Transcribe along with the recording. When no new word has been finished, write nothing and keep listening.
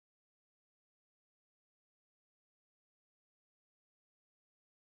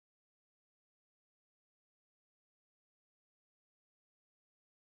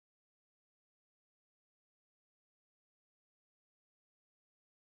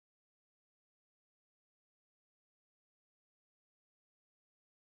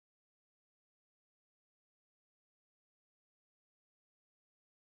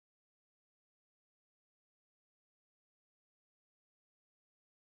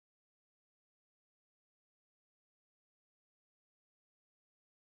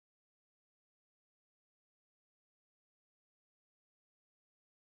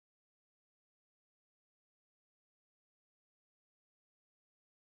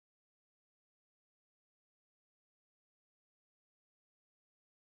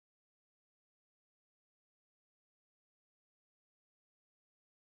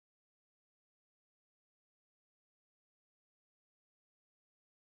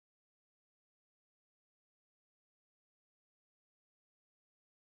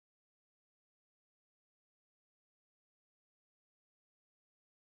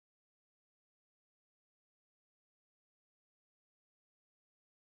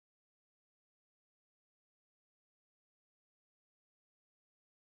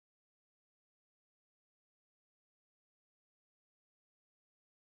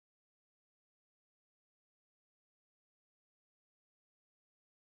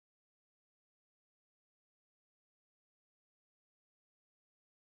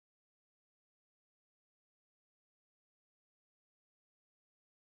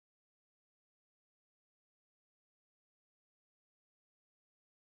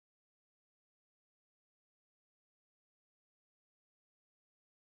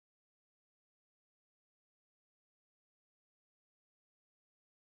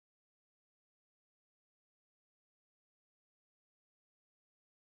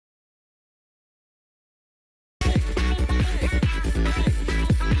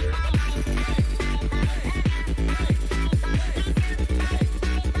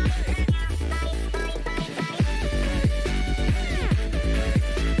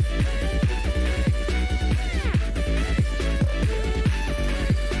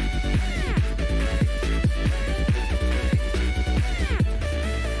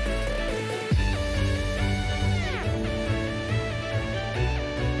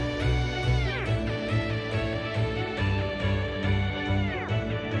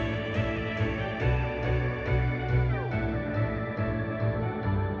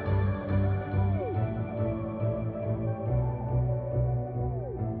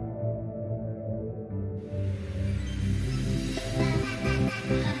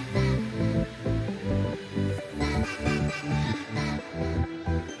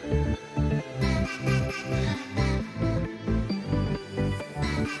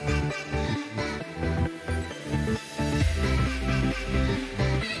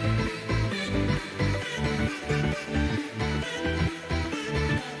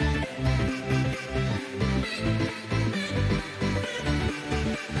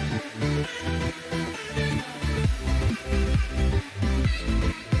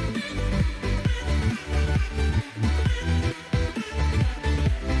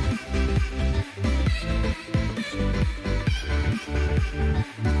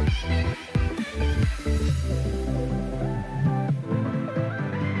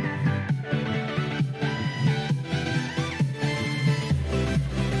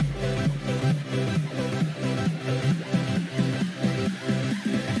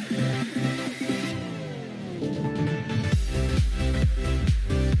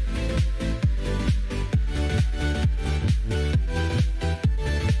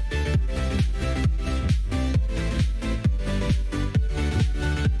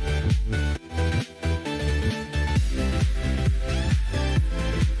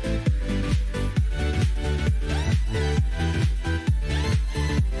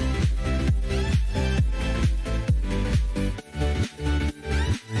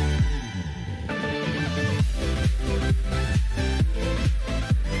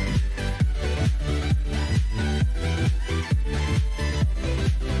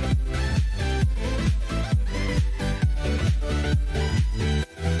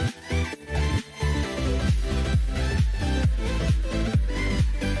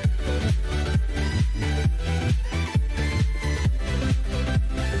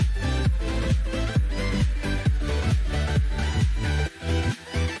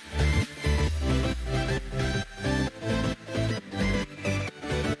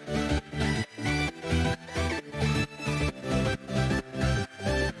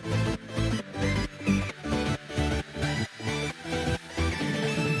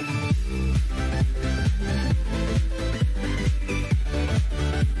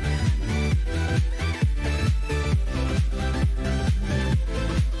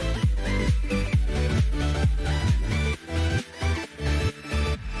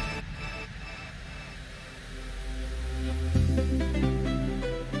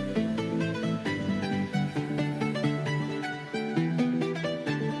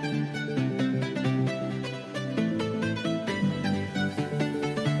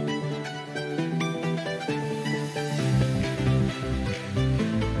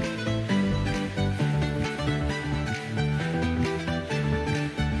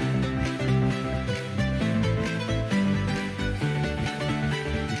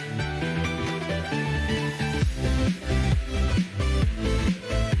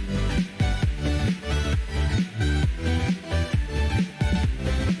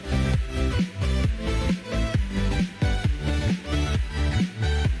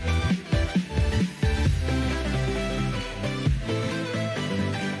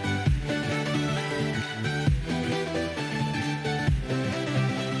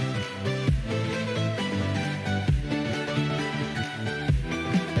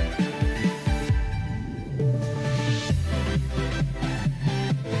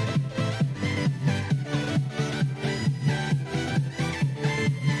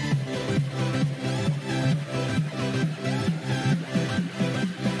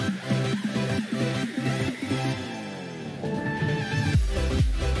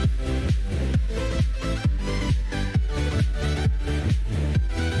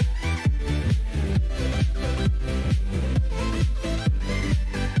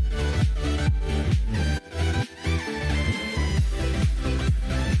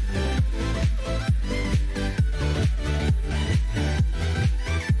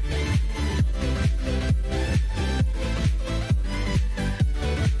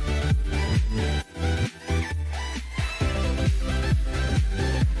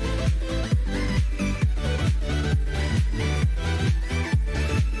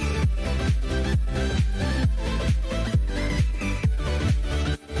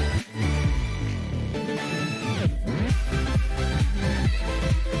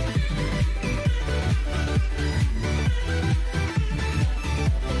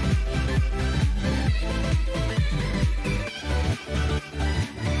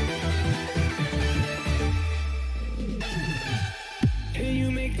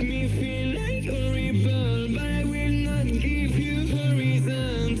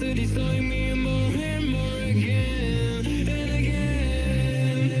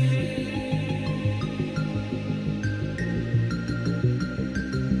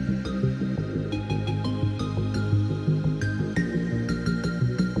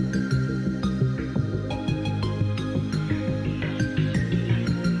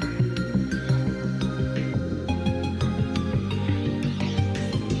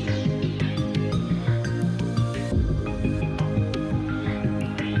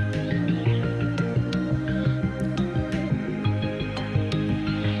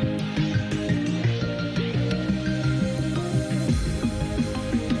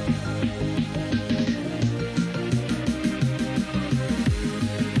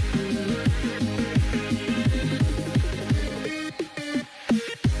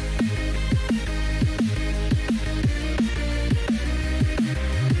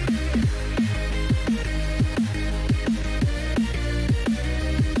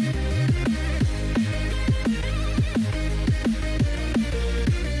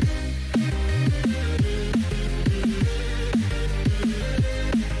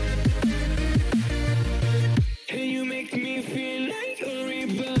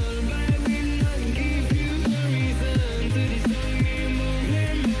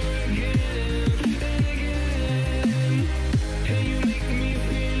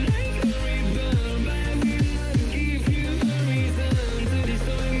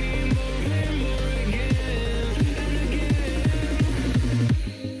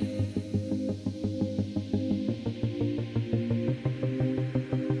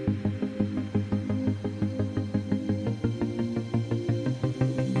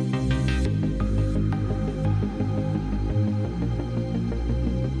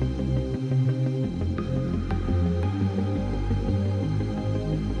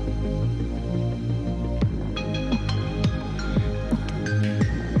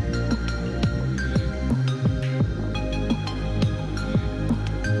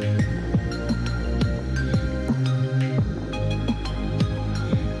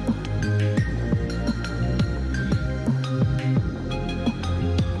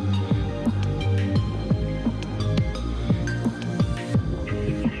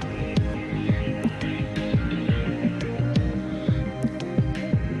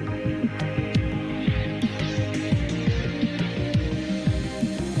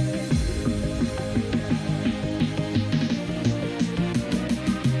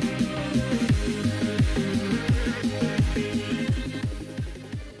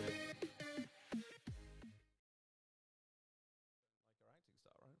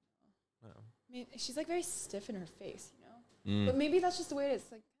I mean, she's like very stiff in her face, you know. But maybe that's just the way it is.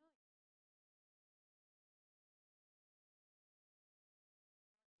 Like,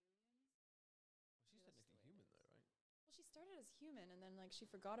 well, she started as human, and then like she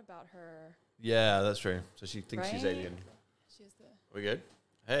forgot about her. Yeah, that's true. So she thinks she's Right? alien. She's the. Are we good?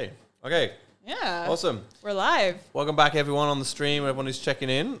 Hey. Okay. Yeah. Awesome. We're live. Welcome back, everyone on the stream, everyone who's checking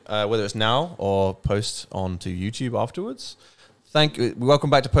in, whether it's now or post onto YouTube afterwards. Welcome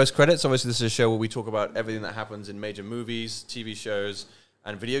back to Post Credits. Obviously, this is a show where we talk about everything that happens in major movies, TV shows,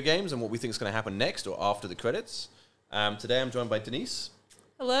 and video games, and what we think is going to happen next or after the credits. Today, I'm joined by Denise.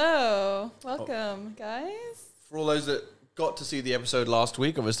 Hello. Welcome, guys. For all those that got to see the episode last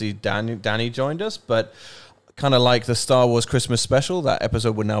week, obviously Danny joined us, but kind of like the Star Wars Christmas special, that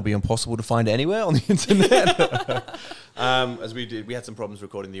episode would now be impossible to find anywhere on the internet. As we had some problems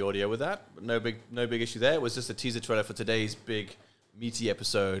recording the audio with that, but no big issue there. It was just a teaser trailer for today's big meaty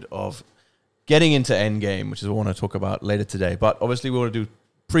episode of getting into Endgame, which is what I want to talk about later today. But obviously we want to do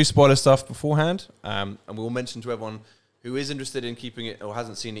pre-spoiler stuff beforehand, and we will mention to everyone who is interested in keeping it or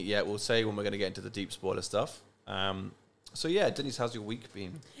hasn't seen it yet, we'll say when we're going to get into the deep spoiler stuff. So yeah, Denise, how's your week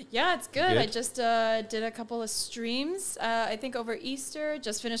been? Yeah, it's good. I just did a couple of streams, I think over Easter.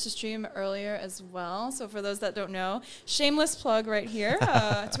 Just finished a stream earlier as well. So for those that don't know, shameless plug right here,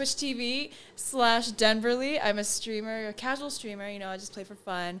 Twitch TV/Denverly. I'm a streamer, a casual streamer. You know, I just play for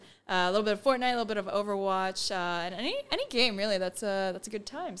fun. A little bit of Fortnite, a little bit of Overwatch, and any game really. That's a good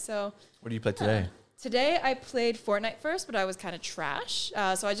time. So What do you play today? Today I played Fortnite first, but I was kind of trash.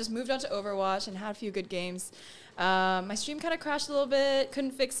 So I just moved on to Overwatch and had a few good games. My stream kind of crashed a little bit. Couldn't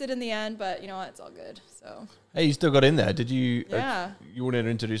fix it in the end, but you know what? It's all good. So. Hey, you still got in there. Did you? Yeah. You wanted to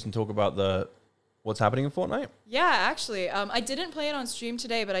introduce and talk about what's happening in Fortnite? Yeah, actually. I didn't play it on stream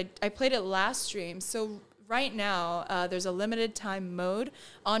today, but I played it last stream. So right now, there's a limited time mode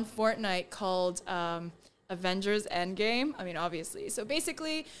on Fortnite called Avengers Endgame. I mean, obviously. So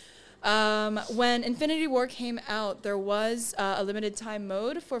basically, when Infinity War came out, there was a limited time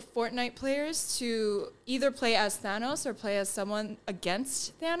mode for Fortnite players to either play as Thanos or play as someone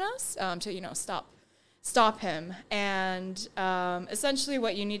against Thanos to, you know, stop him. And essentially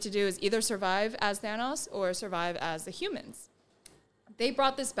what you need to do is either survive as Thanos or survive as the humans. They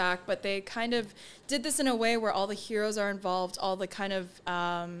brought this back, but they kind of did this in a way where all the heroes are involved, all the kind of,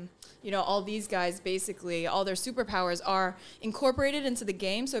 all these guys, basically, all their superpowers are incorporated into the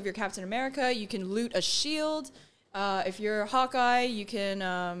game. So if you're Captain America, you can loot a shield. If you're Hawkeye, you can,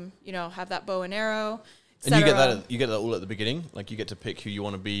 have that bow and arrow. And you get that all at the beginning? Like you get to pick who you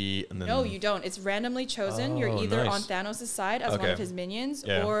want to be? And then No, you don't. It's randomly chosen. You're either on Thanos' side as one of his minions,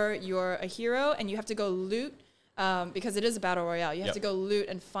 or you're a hero, and you have to go loot. Because it is a battle royale. You have to go loot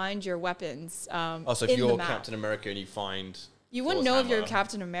and find your weapons. So if you're Captain America and you find... You wouldn't know if you're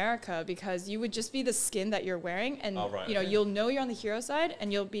Captain America because you would just be the skin that you're wearing. And, you'll know you're on the hero side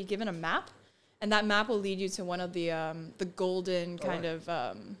and you'll be given a map. And that map will lead you to one of the golden kind of,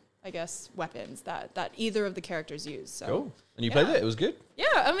 weapons that either of the characters use. So, cool. And you played it? It was good?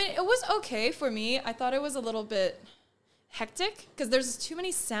 Yeah. I mean, it was okay for me. I thought it was a little bit hectic because there's too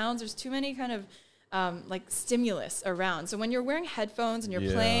many sounds. There's too many kind of... stimulus around. So when you're wearing headphones and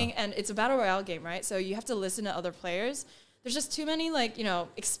you're playing, and it's a battle royale game, right? So you have to listen to other players. There's just too many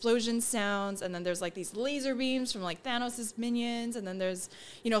explosion sounds, and then there's like these laser beams from like Thanos' minions, and then there's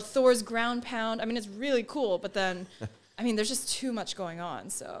Thor's ground pound. I mean, it's really cool, but then there's just too much going on.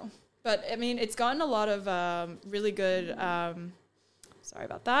 So, but I mean, it's gotten a lot of really good. Sorry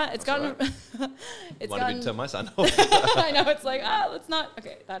about that. It's gotten. It's gotten. Turn my sound off. I know it's like let's not.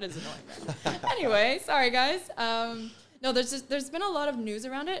 Okay, that is annoying. Right? Anyway, sorry guys. No, there's been a lot of news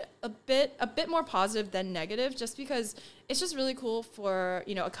around it. A bit more positive than negative, just because it's just really cool for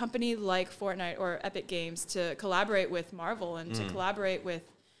a company like Fortnite or Epic Games to collaborate with Marvel and to collaborate with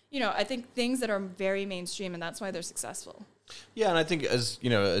I think things that are very mainstream, and that's why they're successful. Yeah, and I think as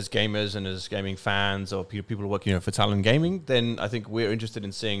gamers and as gaming fans or people who work for TALON Gaming, then I think we're interested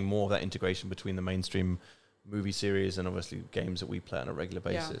in seeing more of that integration between the mainstream movie series and obviously games that we play on a regular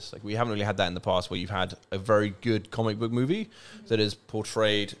basis. Yeah. Like we haven't really had that in the past where you've had a very good comic book movie that has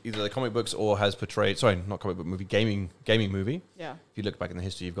portrayed either the comic books or has portrayed, not comic book movie, gaming movie. Yeah. If you look back in the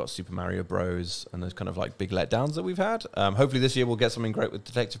history, you've got Super Mario Bros. And those kind of like big letdowns that we've had. Hopefully this year we'll get something great with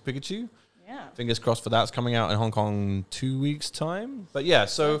Detective Pikachu. Yeah. Fingers crossed for that. It's coming out in Hong Kong 2 weeks' time. But yeah,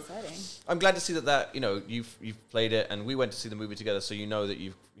 so I'm glad to see that you've played it, and we went to see the movie together, so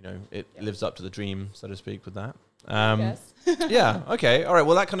that it lives up to the dream, so to speak, with that. Yes. Yeah. Okay. All right.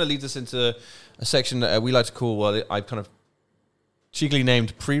 Well, that kind of leads us into a section that we like to call, I kind of cheekily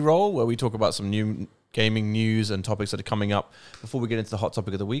named pre-roll, where we talk about some new gaming news and topics that are coming up before we get into the hot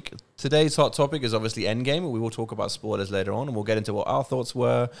topic of the week. Today's hot topic is obviously Endgame. We will talk about spoilers later on, and we'll get into what our thoughts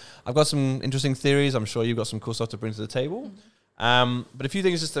were. I've got some interesting theories. I'm sure you've got some cool stuff to bring to the table. But a few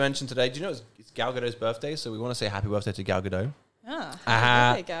things just to mention today. Do you know it's Gal Gadot's birthday? So we want to say happy birthday to Gal Gadot.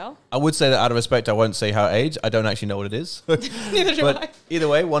 Happy birthday, Gal. I would say that out of respect, I won't say her age. I don't actually know what it is. Neither do I. Either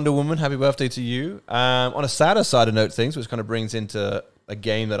way, Wonder Woman, happy birthday to you. On a sadder side of note things, which kind of brings into a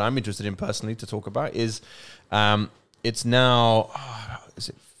game that I'm interested in personally to talk about, is it's now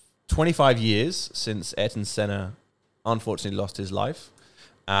 25 years since Ayrton Senna unfortunately lost his life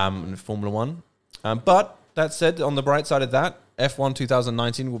in Formula One. But that said, on the bright side of that, F1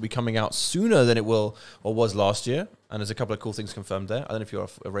 2019 will be coming out sooner than it will or was last year. And there's a couple of cool things confirmed there. I don't know if you're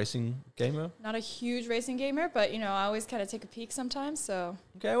a racing gamer. Not a huge racing gamer, but, I always kind of take a peek sometimes, so.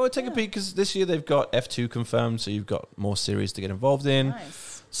 Okay, well, take a peek, because this year they've got F2 confirmed, so you've got more series to get involved in.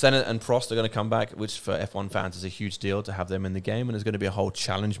 Nice. Senna and Prost are going to come back, which for F1 fans is a huge deal to have them in the game. And there's going to be a whole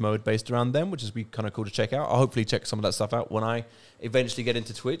challenge mode based around them, which is kind of cool to check out. I'll hopefully check some of that stuff out when I eventually get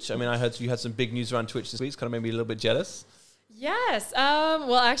into Twitch. I mean, I heard you had some big news around Twitch this week. It's kind of made me a little bit jealous. Yes.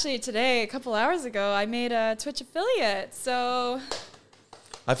 Well, actually, today, a couple hours ago, I made a Twitch affiliate. So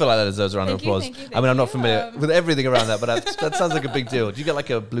I feel like that deserves a round of applause. Thank you. I mean, I'm not familiar with everything around that, but that sounds like a big deal. Do you get like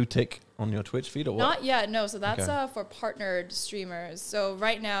a blue tick on your Twitch feed or what? Not yet, no. So that's for partnered streamers. So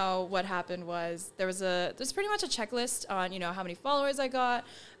right now, what happened was there's pretty much a checklist on how many followers I got,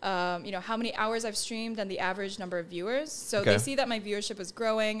 how many hours I've streamed, and the average number of viewers. So they see that my viewership is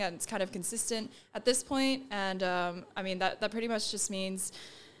growing and it's kind of consistent at this point. And I mean that pretty much just means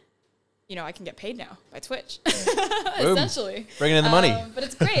I can get paid now by Twitch, essentially. Bringing in the money. But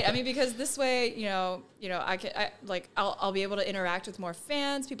it's great. I mean, because this way, I'll be able to interact with more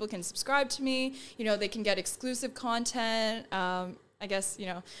fans. People can subscribe to me. They can get exclusive content. I guess,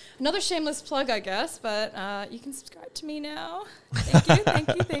 another shameless plug, I guess, but you can subscribe to me now.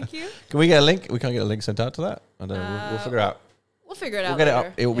 Thank you. Can we get a link? We can't get a link sent out to that? I don't know. We'll figure it out. We'll figure it out. We'll get later.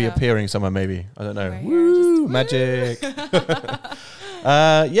 it up. It will be appearing somewhere, maybe. I don't know. Right Woo! Magic.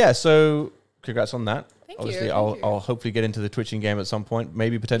 So congrats on that. Obviously, I'll hopefully get into the twitching game at some point.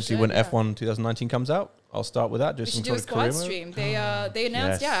 Maybe potentially when F1 2019 comes out. I'll start with that. We should do a squad stream. They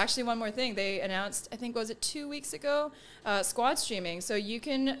announced, actually one more thing. They announced, I think, was it 2 weeks ago, squad streaming. So you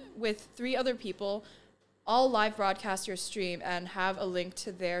can, with 3 other people, all live broadcast your stream and have a link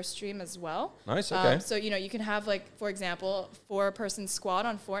to their stream as well. Nice, okay. So, you can have, for example, 4-person squad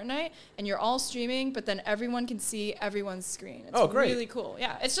on Fortnite, and you're all streaming, but then everyone can see everyone's screen. It's great. Really cool.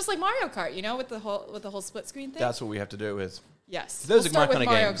 Yeah, it's just like Mario Kart, with the whole split screen thing. That's what we have to do it with. Yes. Those are my kind of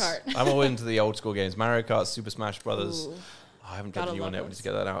games. Kart. I'm all into the old school games. Mario Kart, Super Smash Brothers. Ooh. I haven't tried the new one yet. We need to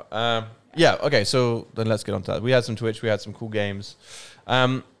get that out. Okay, so then let's get on to that. We had some Twitch. We had some cool games.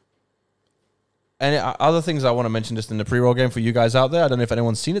 And other things I want to mention just in the pre-roll game for you guys out there. I don't know if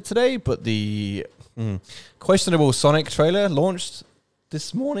anyone's seen it today, but the questionable Sonic trailer launched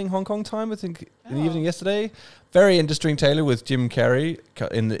this morning, Hong Kong time, I think, in the evening yesterday. Very interesting trailer with Jim Carrey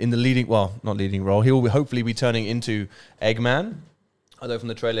in the leading, well, not leading role. He will hopefully be turning into Eggman. Although from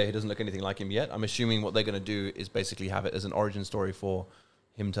the trailer, he doesn't look anything like him yet. I'm assuming what they're going to do is basically have it as an origin story for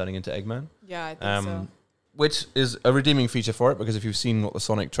him turning into Eggman. Yeah, I think so. Which is a redeeming feature for it, because if you've seen what the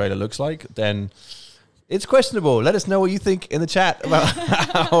Sonic trailer looks like, then it's questionable. Let us know what you think in the chat about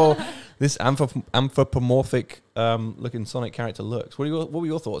how this anthropomorphic looking Sonic character looks. What were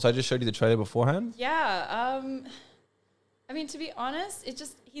your thoughts? I just showed you the trailer beforehand. Yeah. I mean, to be honest,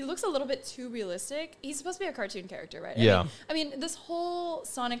 he looks a little bit too realistic. He's supposed to be a cartoon character, right? Yeah. I mean, this whole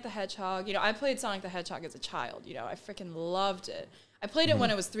Sonic the Hedgehog, I played Sonic the Hedgehog as a child. I freaking loved it. I played it when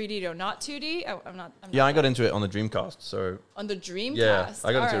it was 3D, not 2D. I got into it on the Dreamcast. So on the Dreamcast? Yeah,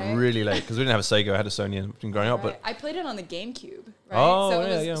 I got into it really late because we didn't have a Sega. I had a Sony and been growing up. But I played it on the GameCube, right? Oh, so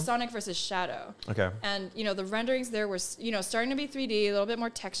it was Sonic versus Shadow. Okay. And, the renderings there were, starting to be 3D, a little bit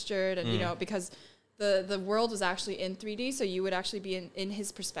more textured, and, because the world was actually in 3D, so you would actually be in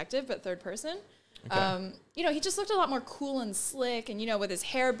his perspective, but third person. Okay. He just looked a lot more cool and slick, and with his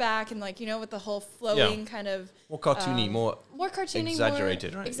hair back, and with the whole flowing kind of more cartoony, more cartoony,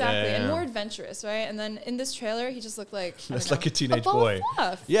 exaggerated, right? Exactly, and more adventurous, right? And then in this trailer, he just looked like like a teenage boy. Of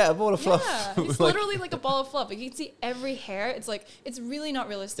fluff. Yeah, a ball of fluff. Yeah, he's literally like a ball of fluff. Like you can see every hair. It's really not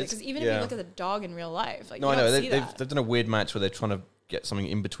realistic because even if you look at the dog in real life, you don't see that. They've done a weird match where they're trying to get something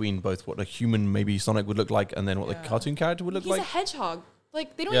in between both what a human maybe Sonic would look like and then what the cartoon character would look like. He's a hedgehog. They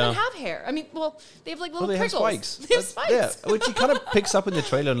don't even have hair. I mean, they have little they prickles. Have spikes. They have spikes. Yeah, which he kind of picks up in the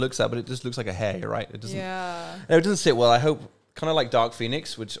trailer and looks at, but it just looks like a hair. You're right. It doesn't. Yeah. No, it doesn't sit well. I hope kind of like Dark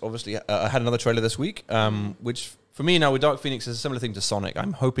Phoenix, which obviously had another trailer this week, which for me now with Dark Phoenix, it's a similar thing to Sonic.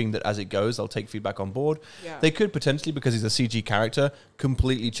 I'm hoping that as it goes, they'll take feedback on board. Yeah. They could potentially, because he's a CG character,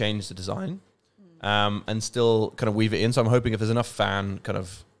 completely change the design and still kind of weave it in. So I'm hoping if there's enough fan kind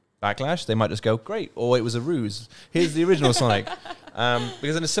of backlash, they might just go, great, or it was a ruse. Here's the original Sonic.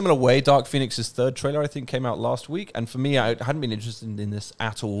 Because in a similar way, Dark Phoenix's third trailer, I think, came out last week. And for me, I hadn't been interested in this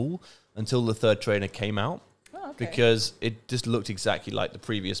at all until the third trailer came out. Oh, okay. Because it just looked exactly like the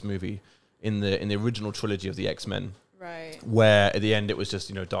previous movie in the original trilogy of the X-Men. Right. Where at the end it was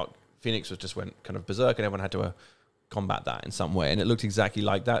just, Dark Phoenix just went kind of berserk and everyone had to combat that in some way. And it looked exactly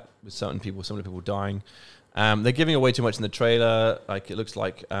like that with some people dying. They're giving away too much in the trailer. Like, it looks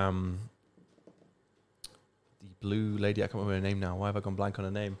like the blue lady, I can't remember her name now. Why have I gone blank on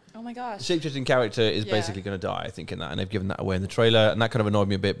her name? Oh my gosh. The shape-shifting character is basically going to die, I think, in that. And they've given that away in the trailer. And that kind of annoyed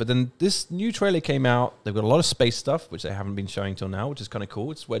me a bit. But then this new trailer came out. They've got a lot of space stuff, which they haven't been showing till now, which is kind of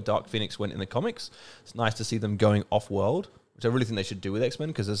cool. It's where Dark Phoenix went in the comics. It's nice to see them going off-world, which I really think they should do with X-Men,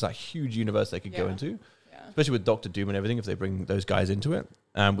 because there's that huge universe they could go into. Yeah. Especially with Doctor Doom and everything, if they bring those guys into it,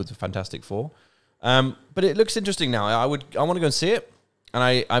 with the Fantastic Four. But it looks interesting now. I want to go and see it.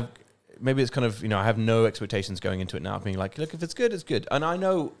 And I've maybe it's kind of, I have no expectations going into it now, being like, look, if it's good, it's good. And I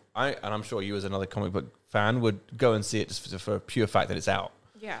know, and I'm sure you as another comic book fan would go and see it just for a pure fact that it's out.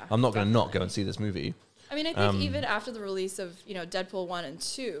 Yeah. I'm not going to not go and see this movie. I mean, I think even after the release of, Deadpool 1 and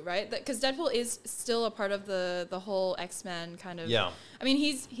 2, right? Because Deadpool is still a part of the whole X-Men kind of. Yeah. I mean,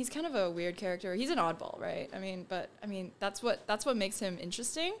 he's kind of a weird character. He's an oddball, right? I mean, that's what makes him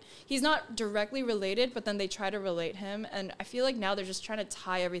interesting. He's not directly related, but then they try to relate him, and I feel like now they're just trying to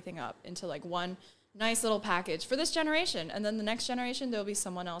tie everything up into like one nice little package for this generation, and then the next generation there'll be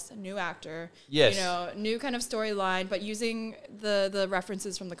someone else, a new actor, yes, new kind of storyline, but using the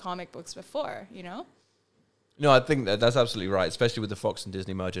references from the comic books before, No, I think that's absolutely right, especially with the Fox and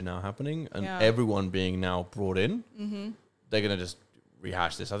Disney merger now happening and everyone being now brought in. Mm-hmm. They're going to just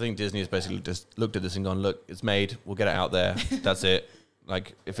rehash this. I think Disney has basically just looked at this and gone, look, it's made. We'll get it out there. That's it.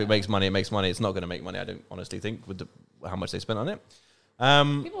 Like, if it makes money, it makes money. It's not going to make money, I don't honestly think, with how much they spent on it.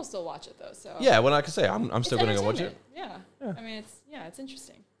 People still watch it, though. So yeah, well, like I say, I'm still going to go watch it. Yeah. I mean, it's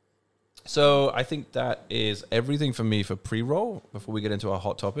interesting. So I think that is everything for me for pre-roll before we get into our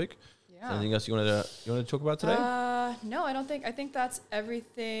hot topic. Yeah. Anything else you wanted to talk about today? No, I don't think. I think that's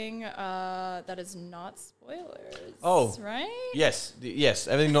everything that is not spoilers. Oh, right? Yes,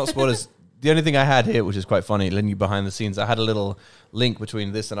 everything not spoilers. The only thing I had here, which is quite funny, letting you behind the scenes, I had a little link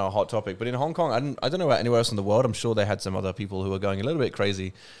between this and our hot topic. But in Hong Kong, I don't know about anywhere else in the world. I'm sure they had some other people who were going a little bit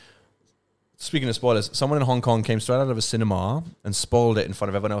crazy. Speaking of spoilers, someone in Hong Kong came straight out of a cinema and spoiled it in front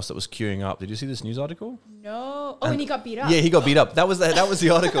of everyone else that was queuing up. Did you see this news article? No. Oh, and he got beat up. Yeah, he got beat up. That was the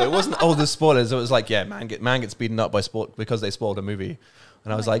article. It wasn't, the spoilers. It was like, yeah, man gets beaten up by because they spoiled a movie.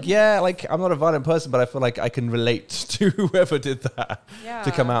 And I was like, yeah, like, I'm not a violent person, but I feel like I can relate to whoever did that. Yeah.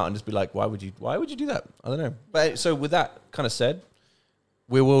 To come out and just be like, why would you do that? I don't know. But so with that kind of said,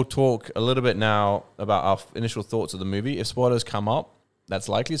 we will talk a little bit now about our initial thoughts of the movie. If spoilers come up, that's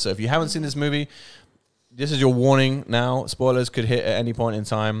likely. So if you haven't seen this movie, this is your warning now. Spoilers could hit at any point in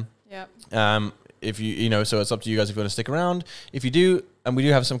time. Yep. If so it's up to you guys if you want to stick around. If you do, and we do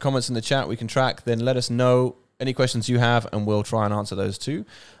have some comments in the chat we can track, then let us know any questions you have, and we'll try and answer those too.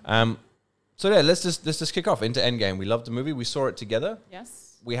 So yeah, let's just kick off into Endgame. We loved the movie. We saw it together.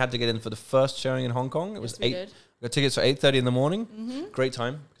 Yes. We had to get in for the first showing in Hong Kong. It was 8. Did. We got tickets for 8:30 in the morning. Mm-hmm. Great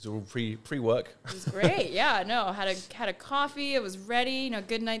time because we were pre-work. It was great. Yeah. No. Had a coffee. It was ready.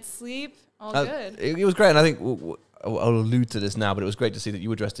 Good night's sleep. All good. It was great, and I think I'll allude to this now, but it was great to see that you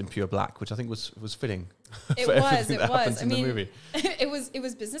were dressed in pure black, which I think was fitting. It for was. everything It that was. happens in the movie. It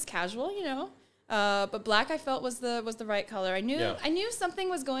was business casual, but black I felt was the right color. I knew something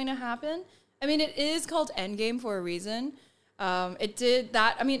was going to happen. I mean, it is called Endgame for a reason. It did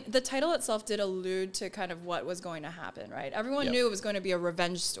that. I mean, the title itself did allude to kind of what was going to happen, right? Everyone knew it was going to be a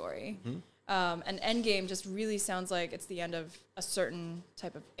revenge story. Mm-hmm. And Endgame just really sounds like it's the end of a certain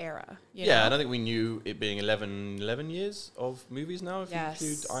type of era. You know? And I think we knew it being 11 years of movies now. If you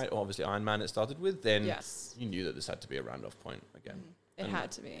include, obviously Iron Man it started with, then you knew that this had to be a round-off point again. It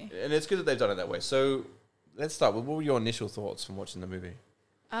had to be. And it's good that they've done it that way. So let's start with, what were your initial thoughts from watching the movie?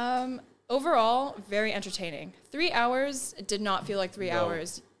 Overall, very entertaining. 3 hours, it did not feel like 3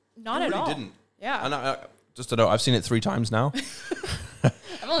 hours. Not at all. It didn't. Yeah. And just to know, I've seen it 3 times now.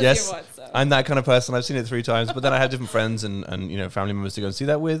 I've only seen it once, so. I'm that kind of person. I've seen it 3 times, but then I have different friends and family members to go and see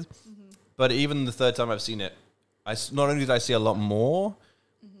that with. Mm-hmm. But even the third time I've seen it, not only did I see a lot more,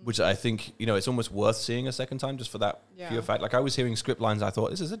 which I think, it's almost worth seeing a second time just for that pure fact. Like, I was hearing script lines, I thought,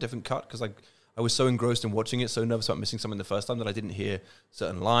 this is a different cut, because I was so engrossed in watching it, so nervous about missing something the first time that I didn't hear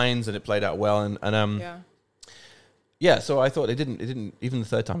certain lines, and it played out well. Yeah, so I thought it didn't even the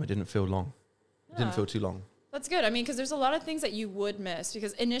third time it didn't feel long. It didn't feel too long. That's good. I mean, because there's a lot of things that you would miss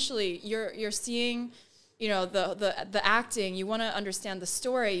because initially you're seeing, you know, the acting. You want to understand the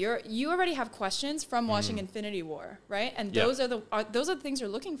story. You already have questions from watching Infinity War, right? And those are the things you're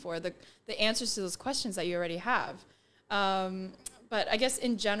looking for. The answers to those questions that you already have. But I guess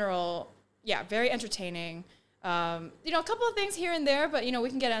in general, yeah, very entertaining. You know, a couple of things here and there, but you know, we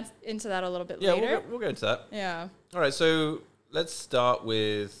can get into that a little bit later. Yeah, we'll get into that. Yeah. All right, so let's start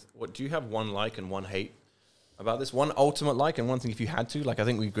with what do you have one like and one hate about this? One ultimate like and one thing if you had to. Like, I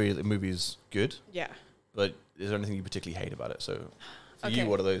think we agree that the movie is good. Yeah. But is there anything you particularly hate about it? So for Okay. you,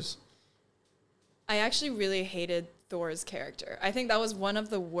 what are those? I actually really hated Thor's character. I think that was one of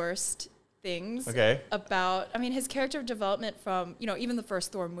the worst things about, I mean, his character development from, you know, even the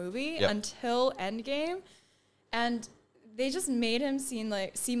first Thor movie until Endgame. And they just made him seem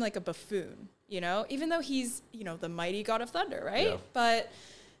like a buffoon, you know, even though he's, you know, the mighty god of thunder, right? Yeah. But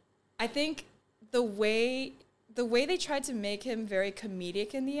I think the way they tried to make him very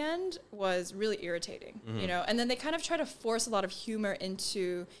comedic in the end was really irritating, you know? And then they kind of try to force a lot of humor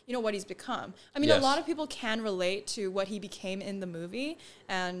into, you know, what he's become. I mean, a lot of people can relate to what he became in the movie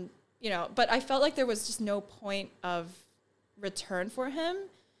and, you know, but I felt like there was just no point of return for him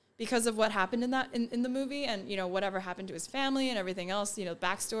because of what happened in the movie and, you know, whatever happened to his family and everything else, you know,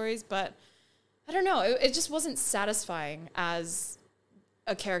 backstories. But I don't know, it just wasn't satisfying as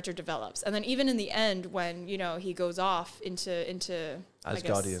a character develops. And then even in the end when, you know, he goes off into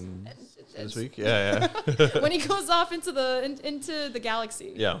Asgardian this week. When he goes off into the galaxy,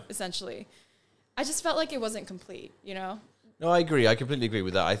 essentially. I just felt like it wasn't complete, you know? No, I agree. I completely agree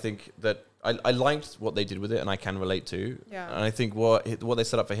with that. I think that I liked what they did with it and I can relate to. Yeah. And I think what they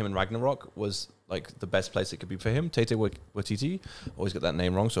set up for him in Ragnarok was like the best place it could be for him. Taika Waititi. Always get that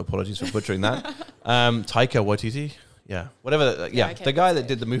name wrong, so apologies for butchering that. Taika Waititi. Yeah, whatever. The guy that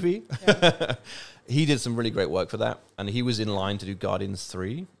did the movie, he did some really great work for that, and he was in line to do Guardians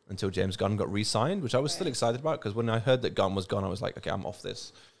 3 until James Gunn got re-signed, which I was still excited about because when I heard that Gunn was gone, I was like, okay, I'm off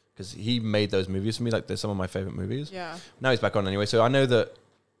this because he made those movies for me. Like, they're some of my favorite movies. Yeah. Now he's back on anyway, so I know that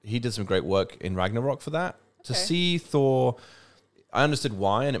he did some great work in Ragnarok for that. To see Thor, I understood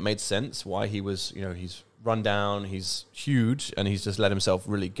why, and it made sense why he was, you know, he's run down, he's huge, and he's just let himself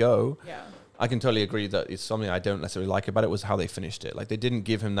really go. Yeah. I can totally agree that it's something I don't necessarily like about it was how they finished it. Like, they didn't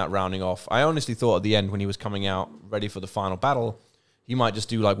give him that rounding off. I honestly thought at the end when he was coming out ready for the final battle, he might just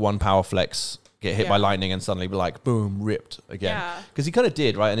do like one power flex, get hit by lightning and suddenly be like, boom, ripped again. Because he kind of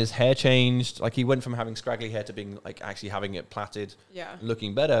did, right? And his hair changed. Like, he went from having scraggly hair to being like actually having it plaited,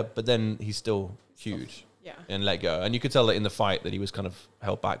 looking better. But then he's still huge and let go. And you could tell that in the fight that he was kind of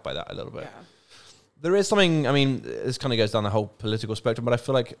held back by that a little bit. Yeah. There is something, I mean, this kind of goes down the whole political spectrum, but I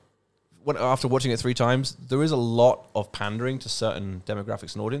feel like after watching it 3 times, there is a lot of pandering to certain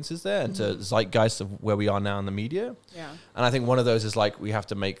demographics and audiences there and to zeitgeist of where we are now in the media. Yeah. And I think one of those is like, we have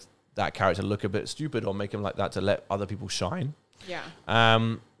to make that character look a bit stupid or make him like that to let other people shine. Yeah.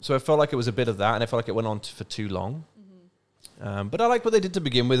 So I felt like it was a bit of that, and I felt like it went on for too long. But I like what they did to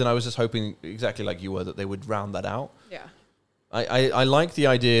begin with, and I was just hoping, exactly like you were, that they would round that out. Yeah. I like the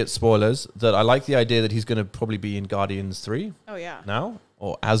idea, spoilers, that I like the idea that he's going to probably be in Guardians 3. Oh, yeah. Now.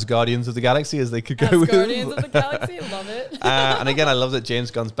 Or as Guardians of the Galaxy, as they could go with. Guardians of the Galaxy, love it. And again, I love that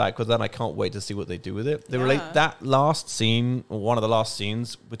James Gunn's back with that, and I can't wait to see what they do with it. They relate that last scene, or one of the last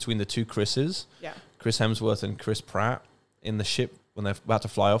scenes, between the two Chris's, Chris Hemsworth and Chris Pratt, in the ship when they're about to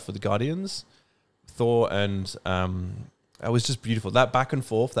fly off with the Guardians. Thor and... it was just beautiful. That back and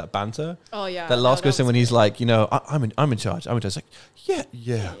forth, that banter. Oh yeah. That last question when he's like, you know, I'm in charge. I'm in charge. Like,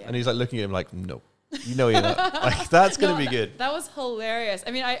 yeah. And he's like looking at him like, no, you know you're not. Like, that's gonna be good. That was hilarious.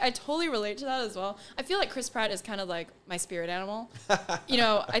 I mean, I totally relate to that as well. I feel like Chris Pratt is kind of like my spirit animal. You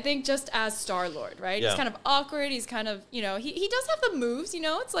know, I think just as Star-Lord, right? He's kind of awkward. He's kind of, you know, he does have the moves. You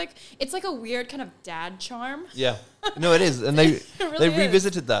know, it's like a weird kind of dad charm. Yeah. No, it is, and they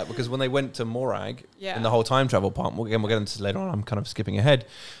revisited that because when they went to Morag in the whole time travel part, we'll get into this later on. I'm kind of skipping ahead.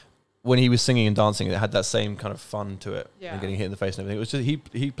 When he was singing and dancing, it had that same kind of fun to it, and getting hit in the face and everything. It was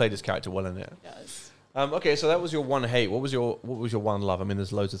just he played his character well in it. Yes. Okay, so that was your one hate. What was your one love? I mean,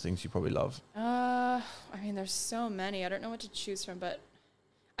 there's loads of things you probably love. I mean, there's so many. I don't know what to choose from, but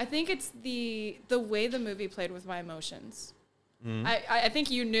I think it's the way the movie played with my emotions. I think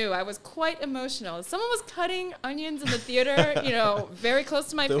you knew I was quite emotional. Someone was cutting onions in the theater, you know, very close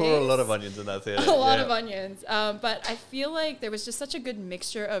to my face. There were a lot of onions in that theater. A lot of onions. But I feel like there was just such a good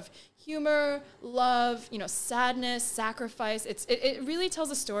mixture of humor, love, you know, sadness, sacrifice. It really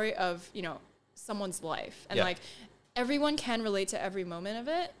tells a story of, you know, someone's life. And like, everyone can relate to every moment of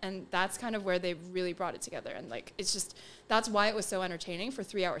it, and that's kind of where they really brought it together. And like, it's just that's why it was so entertaining for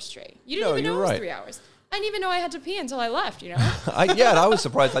 3 hours straight. You didn't even know it was 3 hours. I didn't even know I had to pee until I left. You know? And I was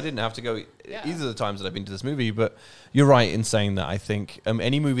surprised I didn't have to go either of the times that I've been to this movie. But you're right in saying that. I think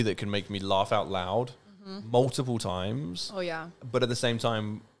any movie that can make me laugh out loud multiple times. Oh yeah. But at the same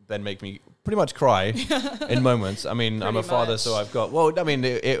time, then make me pretty much cry in moments. I mean, I'm a father, so I've got. Well, I mean,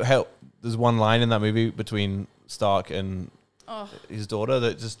 it helped. There's one line in that movie between Stark and his daughter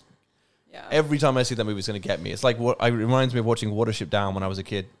that just every time I see that movie, it's going to get me. It's like it reminds me of watching Watership Down when I was a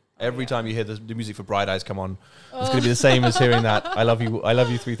kid. Every time you hear the music for Bright Eyes come on, it's going to be the same as hearing that I love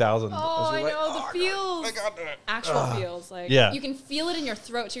you 3000. Oh, I know the feels, actual feels. Like you can feel it in your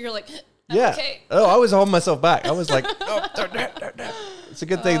throat. So you're like, okay. Oh, I was holding myself back. I was like, don't. It's a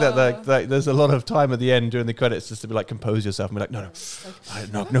good thing that there's a lot of time at the end during the credits just to be like, compose yourself and be like,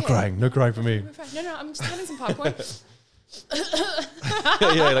 no crying for me. No, I'm just having some popcorn.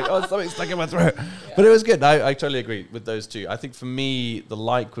 Like, something's stuck in my throat. But it was good. I totally agree with those two. I think for me, the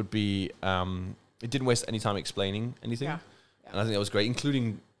like would be, it didn't waste any time explaining anything. And I think that was great,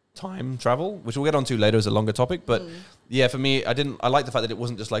 including time travel, which we'll get onto later as a longer topic. But for me, I like the fact that it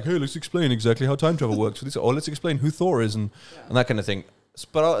wasn't just like, hey, let's explain exactly how time travel works for this, or let's explain who Thor is and that kind of thing.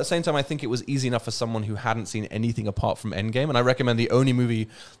 But at the same time, I think it was easy enough for someone who hadn't seen anything apart from Endgame. And I recommend the only movie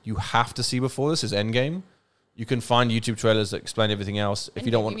you have to see before this is Endgame. You can find YouTube trailers that explain everything else. If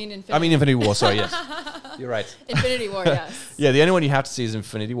you don't want, Infinity War. Sorry, yes, you're right. Infinity War, yes. The only one you have to see is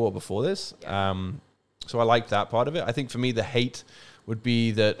Infinity War before this. So I like that part of it. I think for me, the hate would be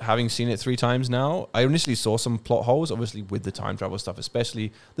that having seen it 3 times now, I initially saw some plot holes, obviously with the time travel stuff,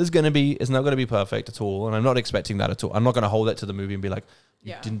 especially. It's not going to be perfect at all, and I'm not expecting that at all. I'm not going to hold it to the movie and be like,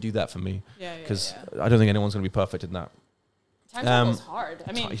 you didn't do that for me, because I don't think anyone's going to be perfect in that. Time travel's hard.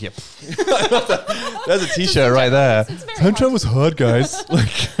 I mean, there's a T-shirt right there. Time travel's hard, guys.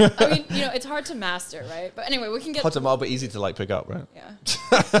 I mean, it's hard to master, right? But anyway, we can get hard to but easy to like pick up, right?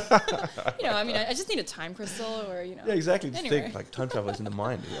 Yeah. I mean, I just need a time crystal, or Yeah, exactly. Just think like time travel is in the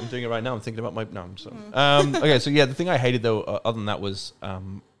mind. I'm doing it right now. I'm thinking about my. No, I'm sorry. Okay, so the thing I hated though, other than that, was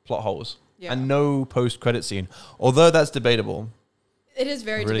plot holes and no post-credit scene. Although that's debatable. It is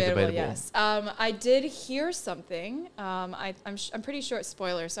very really debatable, yes. I did hear something. I'm pretty sure it's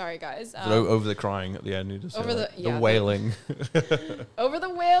spoiler. Sorry, guys. Over the crying at the end. Over the wailing. Over the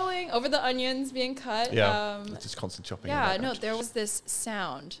wailing. Over the onions being cut. Yeah. Just constant chopping. Yeah. No, there was this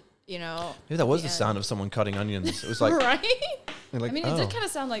sound. Maybe that was the sound of someone cutting onions. It was like right. Like, I mean, it did kind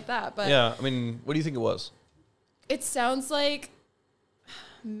of sound like that, but yeah. I mean, what do you think it was? It sounds like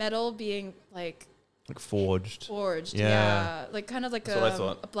metal being like forged, like kind of like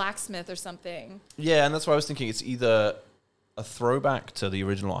a blacksmith or something. Yeah, and that's why I was thinking it's either a throwback to the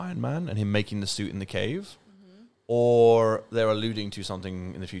original Iron Man and him making the suit in the cave, or they're alluding to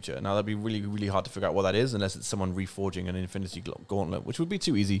something in the future. Now that'd be really, really hard to figure out what that is, unless it's someone reforging an Infinity Gauntlet, which would be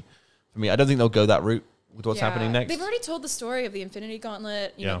too easy for me. I don't think they'll go that route with what's happening next. They've already told the story of the Infinity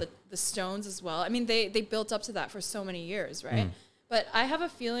Gauntlet, you know, the stones as well. I mean, they built up to that for so many years, right? But I have a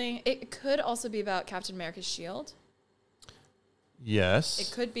feeling it could also be about Captain America's shield. Yes,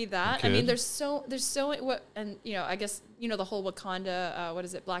 it could be that. I mean, there's so what, and I guess the whole Wakanda. What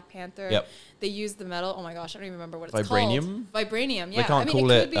is it? Black Panther. Yep. They used the metal. Oh my gosh, I don't even remember what it's Vibranium? called. Vibranium. Yeah. They can't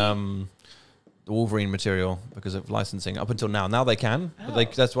call it the Wolverine material because of licensing up until now. Now they can,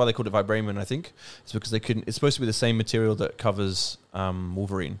 but that's why they called it Vibranium. I think it's because they couldn't. It's supposed to be the same material that covers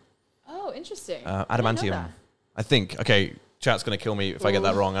Wolverine. Oh, interesting. Adamantium. I think. Okay. Chat's going to kill me if I get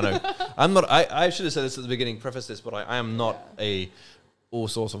that wrong. I know. I'm not. I should have said this at the beginning, preface this, but I am not all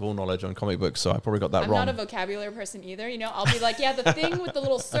source of all knowledge on comic books, so I probably got that wrong. I'm not a vocabulary person either. I'll be like, the thing with the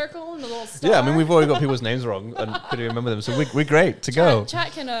little circle and the little star. Yeah, I mean, we've already got people's names wrong and couldn't remember them, so we're great to go.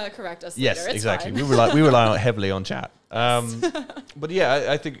 Chat can correct us yes, later. It's exactly. Fine. We rely heavily on chat. But yeah,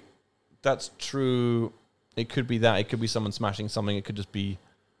 I think that's true. It could be that. It could be someone smashing something. It could just be...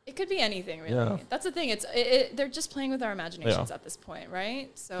 It could be anything, really. Yeah. That's the thing. They're just playing with our imaginations at this point, right?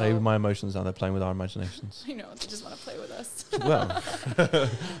 So play with my emotions now. They're playing with our imaginations. I know. They just want to play with us. Well,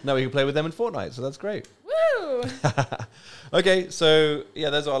 now we can play with them in Fortnite, so that's great. Woo! Okay, so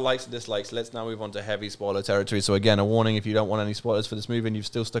there's our likes and dislikes. Let's now move on to heavy spoiler territory. So again, a warning: if you don't want any spoilers for this movie and you've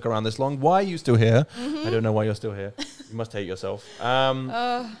still stuck around this long, why are you still here? I don't know why you're still here. You must hate yourself.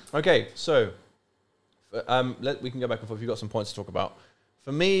 Okay, so we can go back and forth. You've got some points to talk about.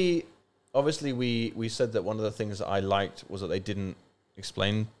 For me, obviously, we said that one of the things that I liked was that they didn't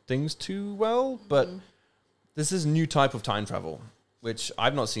explain things too well, but this is a new type of time travel, which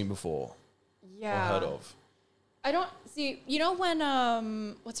I've not seen before or heard of. I don't see. You know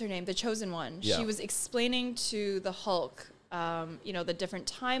when what's her name, the Chosen One? Yeah. She was explaining to the Hulk, you know, the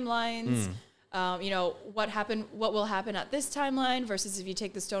different timelines. You know, what will happen at this timeline versus if you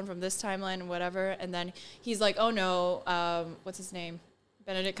take the stone from this timeline and whatever. And then he's like, oh no, what's his name?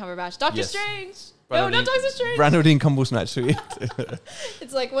 Benedict Cumberbatch. Doctor Strange. No, not Doctor Strange. Brandon Cumberbatch.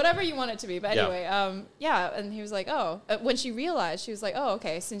 It's like whatever you want it to be. But anyway, yeah. And he was like, oh, when she realized, she was like, oh,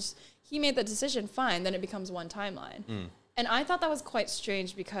 okay, since he made that decision, fine, then it becomes one timeline. And I thought that was quite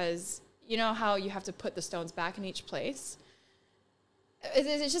strange because you know how you have to put the stones back in each place?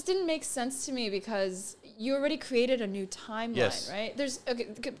 It just didn't make sense to me because you already created a new timeline, right?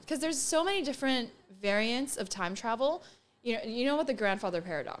 Because there's so many different variants of time travel. You know what the grandfather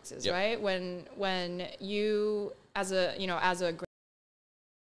paradox is, right? When you as a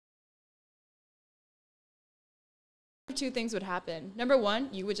two things would happen. Number one,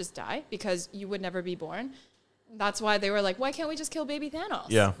 you would just die because you would never be born. That's why they were like, why can't we just kill baby Thanos?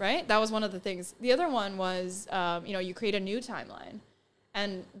 Yeah. Right? That was one of the things. The other one was, you create a new timeline.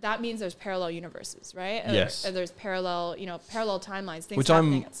 And that means there's parallel universes, right? Yes. And there's parallel timelines, things Which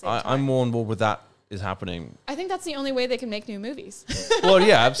happening at the same time. I'm more on board with that is happening. I think that's the only way they can make new movies. Well,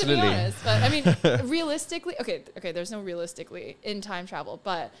 yeah, absolutely. To be honest. But I mean, realistically, okay, there's no realistically in time travel,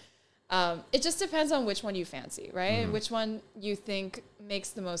 but it just depends on which one you fancy, right? Which one you think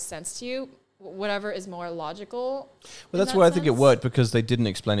makes the most sense to you. Whatever is more logical. Well, that's why I think it worked because they didn't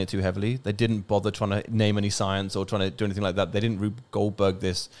explain it too heavily. They didn't bother trying to name any science or trying to do anything like that. They didn't Rube Goldberg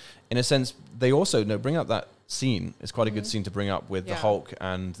this. In a sense, they also bring up that scene. It's quite a good scene to bring up with the Hulk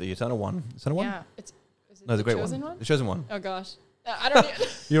and the Eternal One. Eternal One? Yeah. The Great One. The Chosen One. Oh, gosh. I don't know.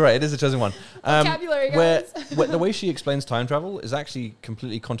 You're right. It is the Chosen One. Vocabulary, guys. Where the way she explains time travel is actually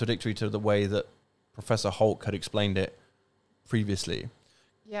completely contradictory to the way that Professor Hulk had explained it previously.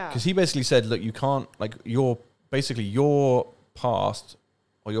 Yeah. Because he basically said, look, you can't, your past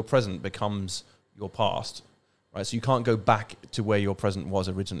or your present becomes your past, right? So you can't go back to where your present was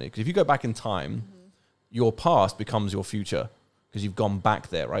originally. Because if you go back in time, your past becomes your future because you've gone back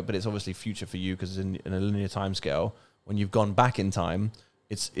there, right? But it's obviously future for you because it's in a linear time scale. When you've gone back in time,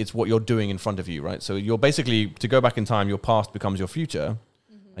 it's what you're doing in front of you, right? So you're basically, to go back in time, your past becomes your future,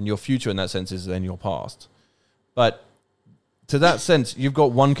 and your future in that sense is then your past. But to that sense, you've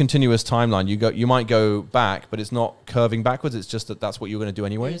got one continuous timeline. You might go back, but it's not curving backwards. It's just that's what you're going to do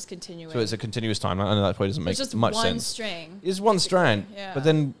anyway. You're just continuing. So it's a continuous timeline. I know that probably doesn't make much sense. It's just one string. It's one strand. Yeah. But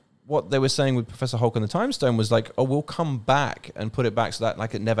then what they were saying with Professor Hulk and the Time Stone was like, oh, we'll come back and put it back so that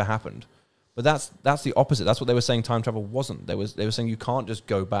like it never happened. But that's the opposite. That's what they were saying time travel wasn't. They were saying you can't just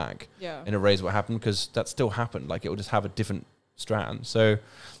go back and erase what happened because that still happened. Like it will just have a different strand. So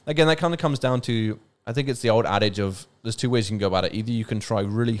again, that kind of comes down to, I think it's the old adage of there's two ways you can go about it. Either you can try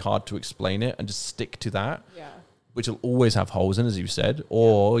really hard to explain it and just stick to that, which will always have holes in, as you said,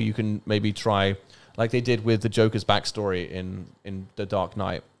 or you can maybe try like they did with the Joker's backstory in The Dark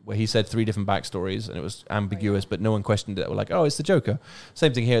Knight, where he said 3 different backstories and it was ambiguous, but no one questioned it. We're like, oh, it's the Joker.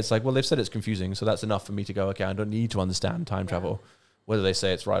 Same thing here. It's like, well, they've said it's confusing, so that's enough for me to go, okay, I don't need to understand time travel, whether they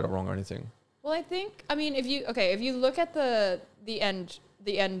say it's right or wrong or anything. Well, I think, I mean, if you look at the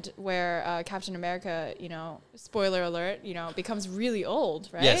end where Captain America, spoiler alert, becomes really old,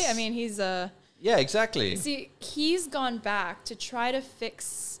 right? Yes. I mean, he's yeah, exactly. See, he's gone back to try to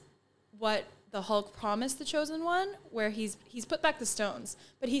fix what the Hulk promised the Chosen One, where he's put back the stones,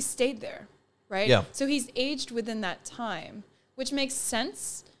 but he stayed there, right? Yeah. So he's aged within that time, which makes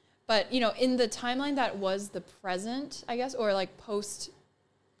sense. But in the timeline that was the present, I guess, or like post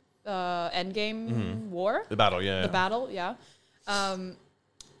Endgame war, the battle,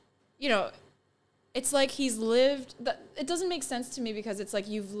 it's like he's lived. It doesn't make sense to me because it's like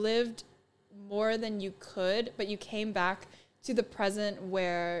you've lived more than you could, but you came back to the present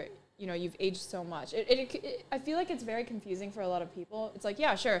where you've aged so much. I feel like it's very confusing for a lot of people. It's like,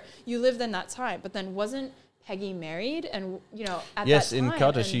 yeah, sure, you lived in that time, but then wasn't Peggy married? And at yes, that time, in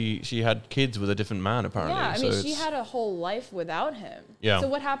Carter, she had kids with a different man apparently. Yeah, I mean, she had a whole life without him. Yeah. So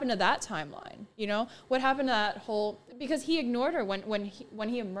what happened to that timeline? What happened to that whole? Because he ignored her when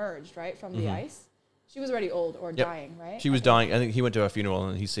he emerged right from the ice. She was already old or dying, right? She was dying. I think he went to her funeral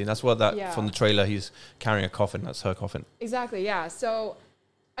and he's seen. That's what from the trailer. He's carrying a coffin. That's her coffin. Exactly. Yeah. So.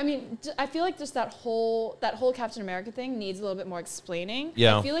 I mean, I feel like just that whole Captain America thing needs a little bit more explaining.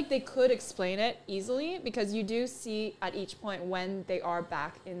 Yeah. I feel like they could explain it easily because you do see at each point when they are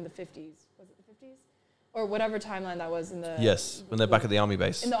back in the 50s. Was it the 50s? Or whatever timeline that was in the... Yes, when they're back at the army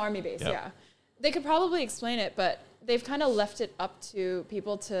base. In the army base, yeah. They could probably explain it, but they've kind of left it up to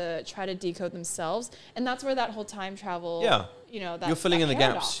people to try to decode themselves, and that's where that whole time travel. Yeah. You know, that you're filling that in the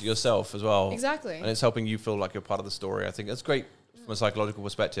paradox. gaps yourself as well. Exactly. And it's helping you feel like you're part of the story. I think that's great from a psychological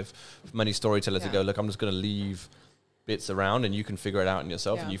perspective for many storytellers to go, look, I'm just going to leave bits around and you can figure it out in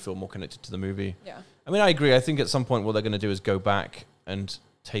yourself and you feel more connected to the movie. Yeah. I mean, I agree. I think at some point what they're going to do is go back and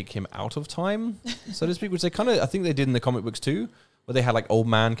take him out of time, so to speak, which they kind of, I think they did in the comic books too, where they had like old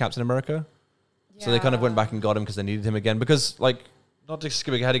man Captain America. Yeah. So they kind of went back and got him because they needed him again. Because like, not to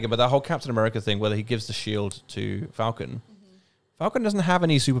skip ahead again, but that whole Captain America thing where he gives the shield to Falcon. Falcon doesn't have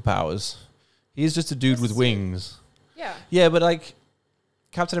any superpowers. He's just a dude with wings. Yeah. Yeah, but like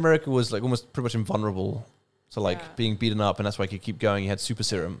Captain America was like almost pretty much invulnerable to like being beaten up, and that's why he could keep going. He had super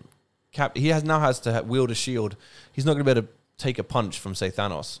serum. Now has to wield a shield. He's not going to be able to take a punch from, say,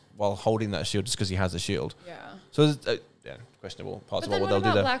 Thanos while holding that shield just because he has a shield. Yeah. So, questionable parts of what they'll do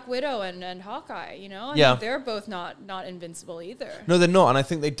there. But Black Widow and Hawkeye, you know? I mean, they're both not invincible either. No, they're not. And I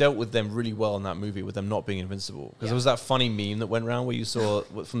think they dealt with them really well in that movie, with them not being invincible. Because there was that funny meme that went around where you saw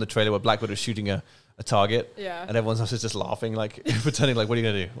from the trailer where Black Widow shooting a target. Yeah. And everyone else is just laughing, like, pretending, like, what are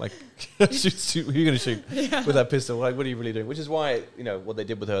you going to do? Like, shoot, who are you going to shoot with that pistol? Like, what are you really doing? Which is why, you know, what they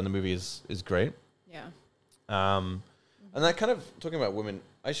did with her in the movie is great. Yeah. And that kind of, talking about women,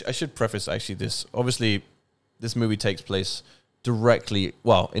 I should preface actually this. Obviously, this movie takes place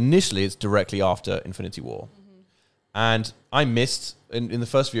initially it's directly after Infinity War. And I missed, in the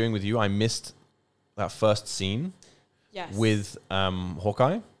first viewing with you, I missed that first scene with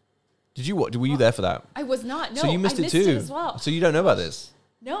Hawkeye. Were you there for that? I was not, no. So you missed it too. It as well. So you don't know about this?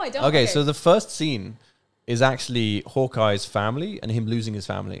 No, I don't. Okay, so the first scene is actually Hawkeye's family and him losing his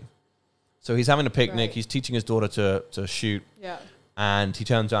family. So he's having a picnic. Right. He's teaching his daughter to shoot. Yeah. And he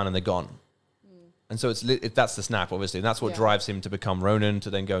turns around and they're gone. And so that's the snap, obviously. And that's what drives him to become Ronin, to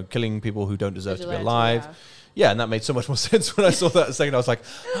then go killing people who don't deserve to be alive. Yeah, and that made so much more sense when I saw that a second. I was like,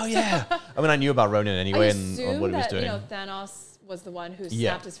 oh, yeah. I mean, I knew about Ronin anyway and what he was doing. Thanos was the one who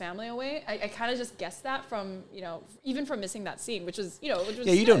snapped his family away. I kind of just guessed that from, even from missing that scene, which was,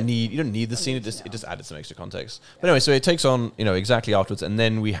 you don't need the scene. It just added some extra context. But anyway, so it takes on, exactly afterwards. And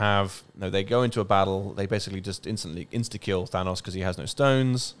then we have, they go into a battle. They basically just instantly insta-kill Thanos because he has no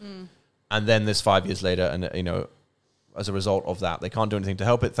stones. And then this 5 years later, and, as a result of that, they can't do anything to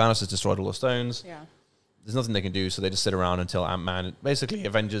help it. Thanos has destroyed all the stones. Yeah. There's nothing they can do, so they just sit around until Ant-Man, basically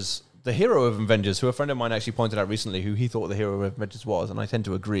Avengers, the hero of Avengers, who a friend of mine actually pointed out recently who he thought the hero of Avengers was, and I tend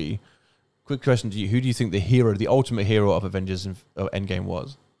to agree. Quick question to you. Who do you think the ultimate hero of Avengers Endgame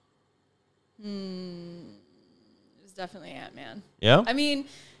was? It was definitely Ant-Man. Yeah? I mean,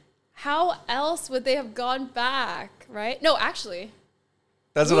 how else would they have gone back, right? No, actually.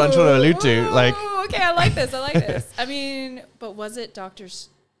 That's what I'm trying to allude to. Like, okay, I like this. I mean, but was it Doctor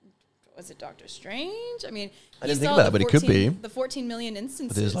Strange? I mean, I didn't think about that, but it could be. The 14 million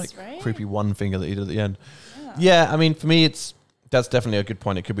instances, but there's like right? creepy one finger that he did at the end. Yeah, I mean, for me, that's definitely a good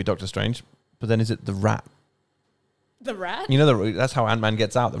point. It could be Doctor Strange, but then is it the rat? The rat? That's how Ant-Man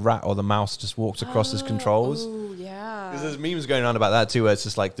gets out. The rat or the mouse just walks across his controls. Oh, yeah. Because there's memes going on about that too, where it's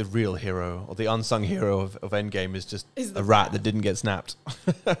just like the real hero or the unsung hero of Endgame is just a rat that didn't get snapped.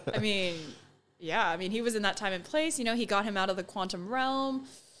 I mean, he was in that time and place. He got him out of the quantum realm.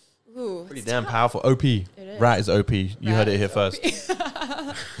 Ooh, pretty damn powerful. OP. Rat is OP. You heard it here first. He's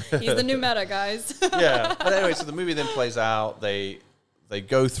the new meta, guys. Yeah. But anyway, so the movie then plays out. They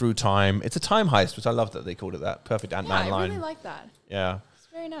go through time. It's a time heist, which I love that they called it that. Perfect Ant-Man line. I really like that. Yeah. It's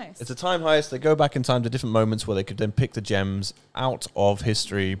very nice. It's a time heist. They go back in time to different moments where they could then pick the gems out of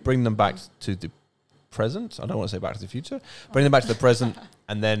history, bring them back to the present. I don't want to say back to the future. Bring them back to the present,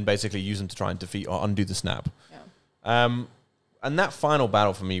 and then basically use them to try and defeat or undo the snap. Yeah. And that final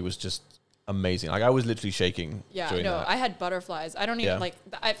battle for me was just amazing. Like, I was literally shaking. Yeah, no, I had butterflies. I don't even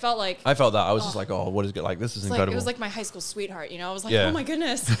I felt that. I was just like, oh, what is it? Like, this is incredible. It was like my high school sweetheart, I was like, oh my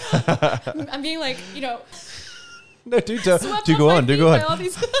goodness. I'm being like, No, do go on.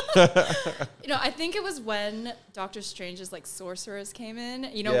 I think it was when Doctor Strange's like sorcerers came in,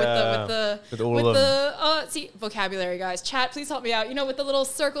 with the vocabulary, guys. Chat, please help me out. With the little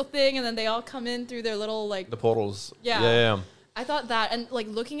circle thing, and then they all come in through their little like the portals. Yeah. I thought that, and like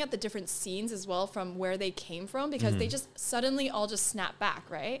looking at the different scenes as well from where they came from, because they just suddenly all just snap back,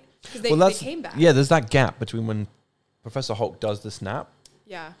 right? Because they came back. Yeah, there's that gap between when Professor Hulk does the snap,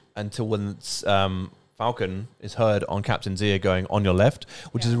 yeah, until when Falcon is heard on Captain's ear going on your left,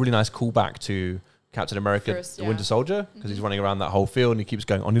 which is a really nice callback to Captain America, the Winter Soldier, because he's running around that whole field and he keeps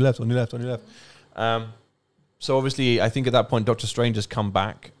going on your left, on your left, on your left. So obviously, I think at that point, Doctor Strange has come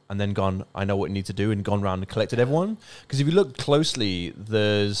back and then gone, I know what you need to do, and gone around and collected everyone. Because if you look closely,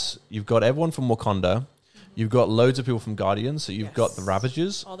 you've got everyone from Wakanda, You've got loads of people from Guardians. So you've got the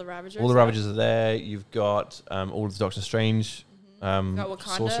Ravagers. All the Ravagers. All the Ravagers are there. You've got all of the Doctor Strange You've got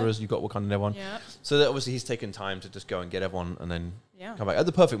Wakanda. sorcerers. You've got Wakanda and everyone. Yeah. So that obviously he's taken time to just go and get everyone and then come back at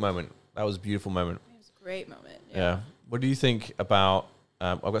the perfect moment. That was a beautiful moment. It was a great moment. Yeah. What do you think about?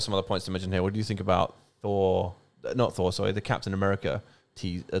 I've got some other points to mention here. What do you think about Thor? Not Thor, sorry. The Captain America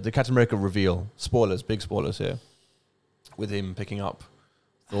the Captain America reveal. Spoilers, big spoilers here. With him picking up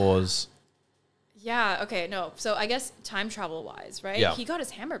Thor's. Yeah. Okay. No. So I guess time travel wise, right? Yeah. He got his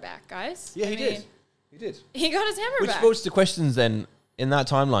hammer back, guys. Yeah, he did. He did. He got his hammer back. Which poses the questions then. In that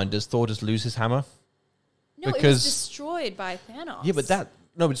timeline, does Thor just lose his hammer? No, it was destroyed by Thanos. Yeah,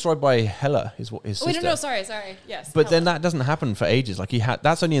 but destroyed by Hela, his sister. Wait, no, sorry. Yes. But Hela. then that doesn't happen for ages. Like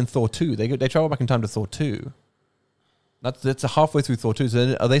that's only in Thor 2. They travel back in time to Thor 2. That's halfway through Thor 2. So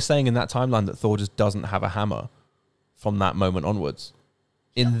then are they saying in that timeline that Thor just doesn't have a hammer from that moment onwards?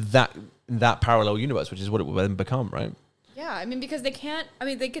 In that parallel universe, which is what it will then become, right? Yeah, I mean, because they can't. I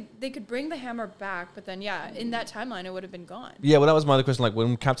mean, they could bring the hammer back, but then in that timeline, it would have been gone. Yeah, well, that was my other question. Like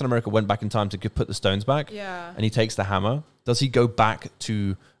when Captain America went back in time to put the stones back, and he takes the hammer, does he go back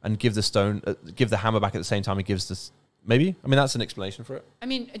to and give the hammer back at the same time he gives this? Maybe. I mean, that's an explanation for it. I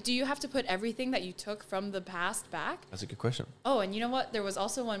mean, do you have to put everything that you took from the past back? That's a good question. Oh, and you know what? There was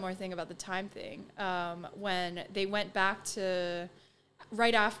also one more thing about the time thing. When they went back to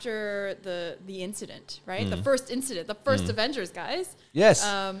right after the incident, right? The first incident, the first Avengers, guys. Yes.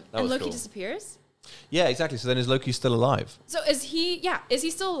 And Loki disappears. Yeah, exactly. So then is Loki still alive? So is he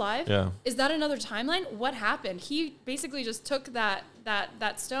still alive? Yeah. Is that another timeline? What happened? He basically just took that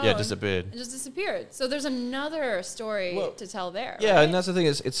stone. Yeah, disappeared. And just disappeared. So there's another story to tell there. Yeah, right? and that's the thing.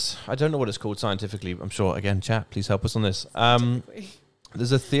 It's I don't know what it's called scientifically. I'm sure. Again, chat, please help us on this.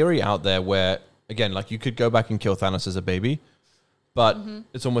 There's a theory out there where, again, like you could go back and kill Thanos as a baby, but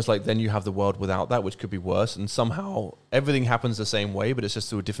it's almost like then you have the world without that, which could be worse. And somehow everything happens the same way, but it's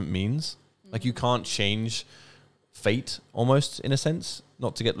just through a different means. Like you can't change fate, almost in a sense.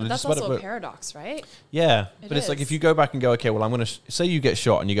 Not to get religious about it, that's also a paradox, right? Yeah, but it's like if you go back and go, okay, well, I'm going to say you get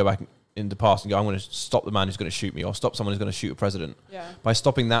shot, and you go back in the past and go, I'm going to stop the man who's going to shoot me, or stop someone who's going to shoot a president. Yeah. By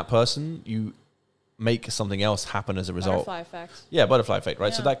stopping that person, you make something else happen as a result. Butterfly effect. Yeah, butterfly effect,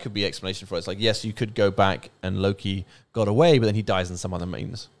 right? Yeah. So that could be explanation for it. It's like, yes, you could go back and Loki got away, but then he dies in some other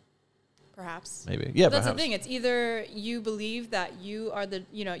means. Perhaps. Maybe. Yeah, that's the thing. It's either you believe that you are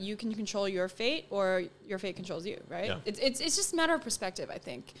you can control your fate, or your fate controls you, right? Yeah. It's just a matter of perspective, I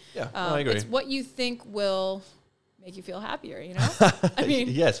think. Yeah, I agree. It's what you think will make you feel happier, you know? I mean,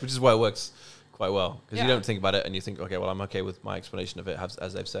 yes, which is why it works quite well. Because you don't think about it and you think, okay, well, I'm okay with my explanation of it,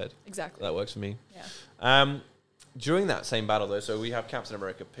 as they've said. Exactly. That works for me. Yeah. During that same battle, though, so we have Captain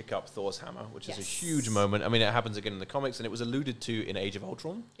America pick up Thor's hammer, which is a huge moment. I mean, it happens again in the comics, and it was alluded to in Age of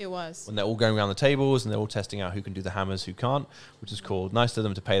Ultron. It was. When they're all going around the tables, and they're all testing out who can do the hammers, who can't, which is cool. Nice to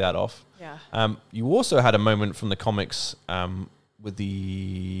them to pay that off. Yeah. You also had a moment from the comics with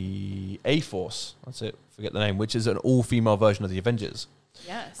the A-Force. That's it. Forget the name. Which is an all-female version of the Avengers.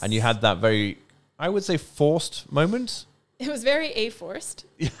 Yes. And you had that very, I would say, forced moment. It was very A-forced.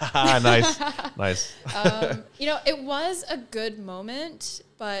 Yeah, nice. Nice. It was a good moment,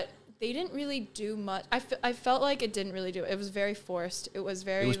 but they didn't really do much. I felt like it didn't really do it. It was very forced. It was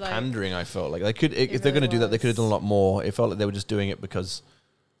very, it was pandering, I felt like. They could, if they're really going to do that, they could have done a lot more. It felt like they were just doing it because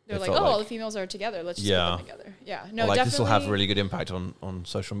they're like, all the females are together. Let's just put them together. Yeah. No, definitely. This will have really really good impact on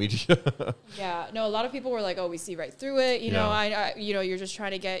social media. Yeah. No, a lot of people were like, oh, we see right through it. You know, you're just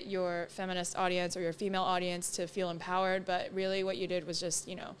trying to get your feminist audience or your female audience to feel empowered. But really what you did was just,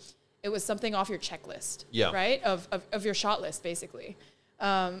 it was something off your checklist. Yeah. Right? Of your shot list, basically.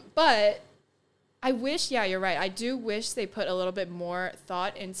 But I wish, you're right. I do wish they put a little bit more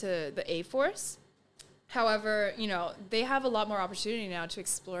thought into the A-Force. However, they have a lot more opportunity now to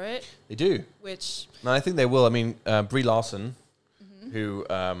explore it. They do. Which... No, I think they will. I mean, Brie Larson, who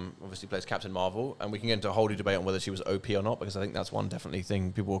obviously plays Captain Marvel, and we can get into a whole new debate on whether she was OP or not, because I think that's one definitely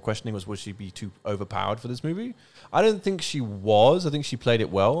thing people were questioning was, would she be too overpowered for this movie? I don't think she was. I think she played it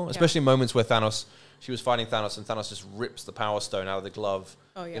well, especially in moments where she was fighting Thanos, and Thanos just rips the Power Stone out of the glove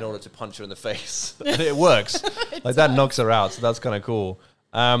in order to punch her in the face. And it works. That knocks her out, so that's kind of cool.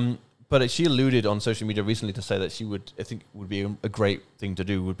 But she alluded on social media recently to say that she would be a great thing to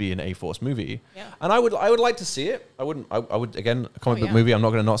do would be an A-Force movie. Yeah. And I would like to see it. I would again, a comic book movie, I'm not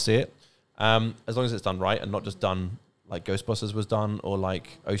going to not see it. As long as it's done right and not just done like Ghostbusters was done or like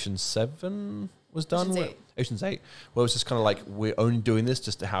Ocean's 7 was done. Ocean's 8. Well, it's just kind of like we're only doing this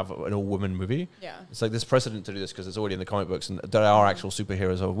just to have an all-women movie. Yeah. It's like there's precedent to do this because it's already in the comic books and there are actual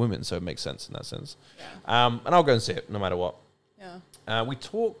superheroes are women, so it makes sense in that sense. Yeah. And I'll go and see it no matter what. Yeah. We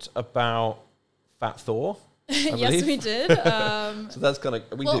talked about Fat Thor Yes, we did. So that's kind of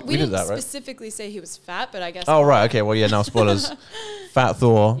we we did didn't that, right? specifically say he was fat, but I guess. Oh right, okay. Well, yeah. Now spoilers. Fat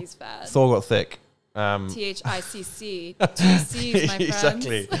Thor. He's fat. Thor got thick. THICC. 2 C's, my friends.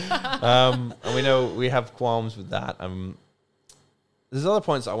 Exactly. And we know we have qualms with that. There's other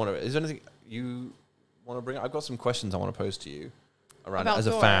points I want to. Is there anything you want to bring up? I've got some questions I want to pose to you around about it as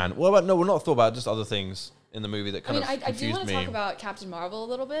Thor. a fan. Well, about, no, we're not Thor about just other things in the movie that kind of I confused do want to me. talk about Captain Marvel a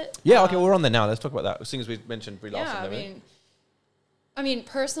little bit. Yeah, okay, we're on there now. Let's talk about that. As soon as we mentioned Brie Larson. Yeah, I mean,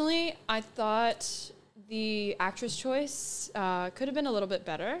 personally, I thought the actress choice could have been a little bit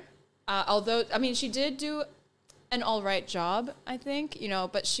better. Although, I mean, she did do an all right job, I think,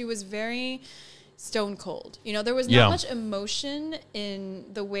 but she was very stone cold. There was not much emotion in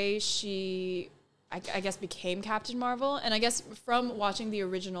the way she, I guess, became Captain Marvel. And I guess from watching the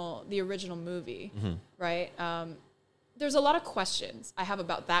original movie, right? There's a lot of questions I have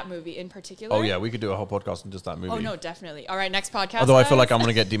about that movie in particular. Oh yeah, we could do a whole podcast on just that movie. Oh no, definitely. All right, next podcast. Although I feel like I'm going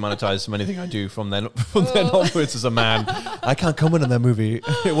to get demonetized from anything I do from then onwards as a man. I can't comment on that movie.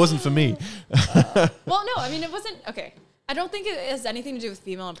 It wasn't for me. Well, no, I mean, it wasn't. Okay. I don't think it has anything to do with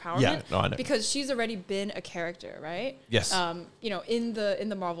female empowerment. Yeah, no, I know. Because she's already been a character, right? Yes. In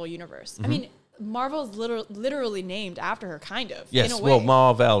the Marvel universe. I mean, Marvel's literally named after her, kind of. Yes, in a way. well,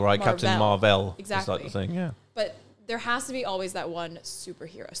 Marvel, right? Marvel. Captain Marvel. Exactly. Is like the thing, yeah. But there has to be always that one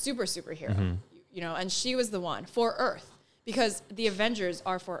superhero, and she was the one for Earth, because the Avengers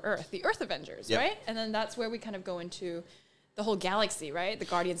are for Earth, the Earth Avengers, right? And then that's where we kind of go into the whole galaxy, right? The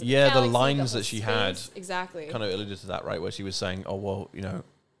Guardians of the Galaxy. Yeah, the lines that she space. had Exactly. kind of alluded to that, right? Where she was saying, oh, well,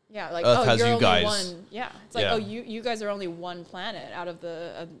 yeah, like, Earth has you're you only guys. one. Yeah, it's like, you guys are only one planet out of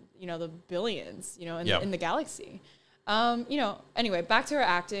the, the billions, in the galaxy. Anyway, back to her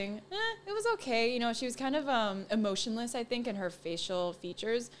acting. It was okay. She was kind of emotionless, I think, in her facial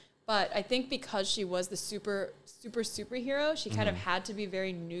features. But I think because she was the superhero, she kind of had to be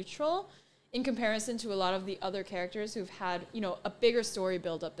very neutral in comparison to a lot of the other characters who've had, a bigger story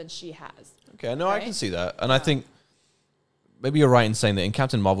build up than she has. Okay, no, right? I can see that. And I think maybe you're right in saying that in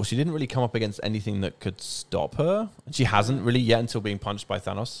Captain Marvel, she didn't really come up against anything that could stop her. She hasn't really yet until being punched by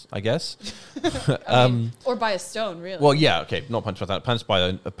Thanos, I guess. Or by a stone, really. Well, yeah, okay, not punched by Thanos, punched by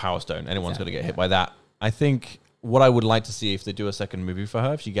a power stone. Anyone's going to get hit by that. I think what I would like to see if they do a second movie for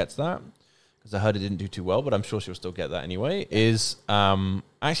her, if she gets that, because I heard it didn't do too well, but I'm sure she'll still get that anyway, is I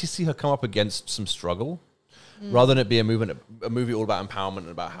actually see her come up against some struggle. Rather than it be a movie all about empowerment and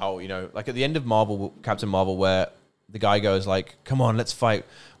about how, like at the end of Captain Marvel, where the guy goes like, come on, let's fight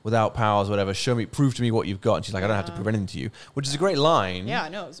without powers, whatever. Prove to me what you've got. And she's like, I don't have to prove anything to you, which is a great line. Yeah, I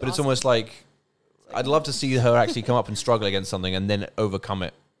know. But it's almost like, I'd love to see her actually come up and struggle against something and then overcome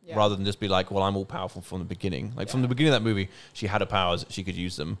it, rather than just be like, well, I'm all powerful from the beginning. Like from the beginning of that movie, she had her powers, she could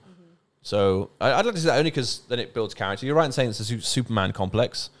use them. So I'd like to see that only because then it builds character. You're right in saying it's a Superman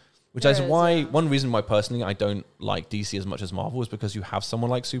complex. Which is why, one reason why personally I don't like DC as much as Marvel is because you have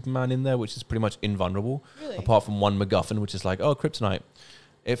someone like Superman in there, which is pretty much invulnerable. Really? Apart from one MacGuffin, which is like, oh, kryptonite.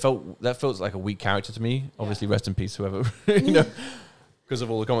 That felt like a weak character to me. Obviously, rest in peace, whoever, because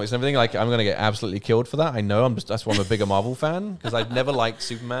of all the comics and everything. Like, I'm going to get absolutely killed for that. I know. That's why I'm a bigger Marvel fan, because I've never liked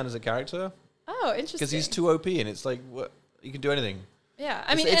Superman as a character. Oh, interesting. Because he's too OP, and it's like, what, you can do anything. Yeah,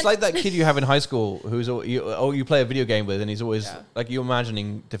 I mean, it's like that kid you have in high school who's you play a video game with, and he's always like, you're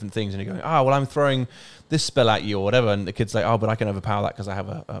imagining different things, and you're going, well, I'm throwing this spell at you or whatever, and the kid's like, but I can overpower that because I have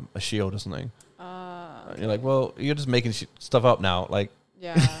a shield or something. Okay. You're like, well, you're just making stuff up now, like.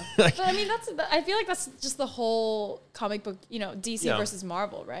 Yeah, but I mean, I feel like that's just the whole comic book, DC versus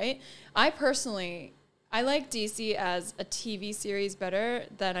Marvel, right? I like DC as a TV series better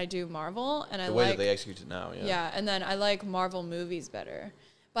than I do Marvel, and the way that they execute it now, yeah, and then I like Marvel movies better.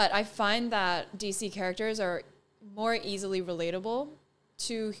 But I find that DC characters are more easily relatable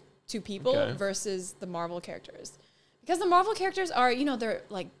to people versus the Marvel characters, because the Marvel characters are, they're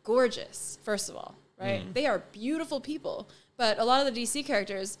like gorgeous. First of all, right? They are beautiful people, but a lot of the DC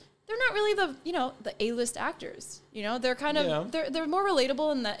characters, they're not really the A-list actors. They're kind of they're more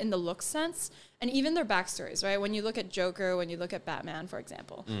relatable in the look sense. And even their backstories, right? When you look at Joker, when you look at Batman, for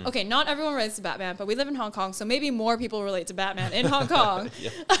example. Okay, not everyone relates to Batman, but we live in Hong Kong, so maybe more people relate to Batman in Hong Kong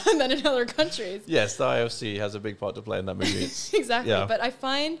than in other countries. Yes, the IFC has a big part to play in that movie. Exactly, but I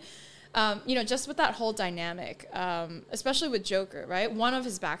find, just with that whole dynamic, especially with Joker, right? One of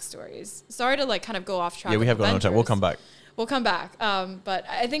his backstories. Sorry to kind of go off track. Yeah, we have gone on track. We'll come back. We'll come back. But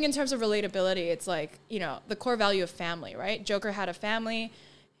I think in terms of relatability, it's like, the core value of family, right? Joker had a family.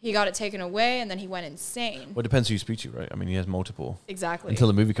 He got it taken away, and then he went insane. Well, it depends who you speak to, right? I mean, he has multiple. Exactly. Until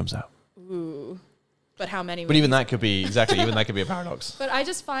the movie comes out. Ooh. but how many? But even that could be even that could be a paradox. But I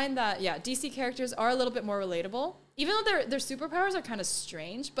just find that DC characters are a little bit more relatable, even though their superpowers are kind of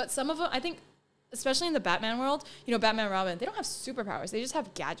strange. But some of them, I think, especially in the Batman world, Batman and Robin, they don't have superpowers; they just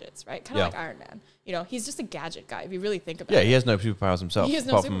have gadgets, right? Kind of like Iron Man. He's just a gadget guy if you really think about it. Yeah, he has no superpowers himself. He has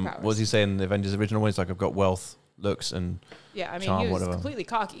no superpowers. What was he saying in the Avengers original one? He's like, I've got wealth, looks, and charm, he was whatever. completely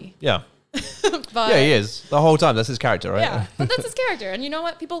cocky. Yeah. But yeah, he is the whole time. That's his character, right? Yeah, but that's his character. And you know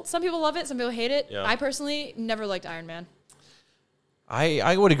what? Some people love it, some people hate it. Yeah. I personally never liked Iron Man.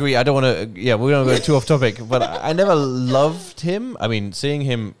 I would agree. I don't want to. Yeah, we're going to go too off topic, but I never loved him. I mean, seeing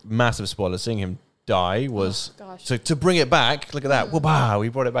him, massive spoiler, seeing him die was so to bring it back. Look at that! Wow, we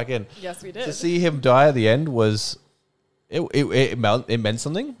brought it back in. Yes, we did. To see him die at the end was it meant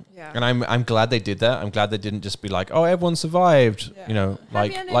something. Yeah. And I'm glad they did that. I'm glad they didn't just be like, oh, everyone survived. Yeah.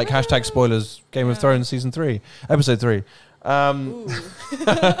 Like hashtag spoilers. Game of Thrones season 3, episode 3. I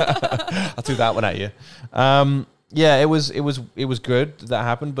threw that one at you. Yeah, it was good that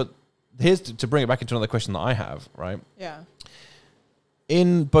happened. But here's to bring it back into another question that I have. Right. Yeah.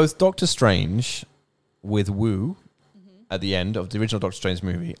 In both Doctor Strange with Wu at the end of the original Doctor Strange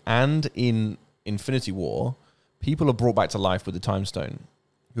movie and in Infinity War, people are brought back to life with the Time Stone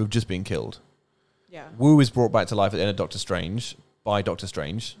who have just been killed. Yeah. Wu is brought back to life at the end of Doctor Strange by Doctor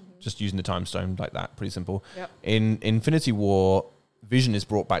Strange, just using the Time Stone like that. Pretty simple. Yep. In Infinity War, Vision is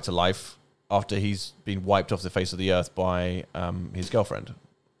brought back to life after he's been wiped off the face of the earth by his girlfriend.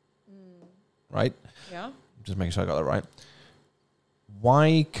 Right? Yeah. Just making sure I got that right.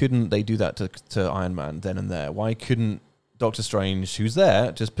 Why couldn't they do that to Iron Man then and there? Why couldn't Doctor Strange, who's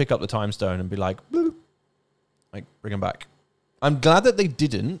there, just pick up the Time Stone and be like, bloop, like bring him back? I'm glad that they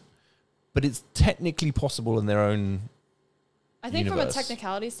didn't, but it's technically possible in their own I think universe. From a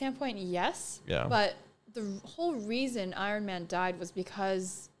technicality standpoint, yes. Yeah. But the whole reason Iron Man died was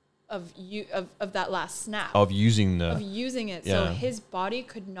because of that last snap. Of using it. Yeah. So his body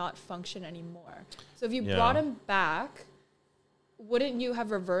could not function anymore. So if you brought him back, wouldn't you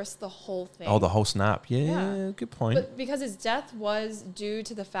have reversed the whole thing? Oh, the whole snap. Yeah, good point. But because his death was due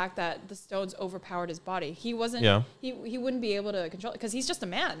to the fact that the stones overpowered his body. He wasn't, he wouldn't be able to control it because he's just a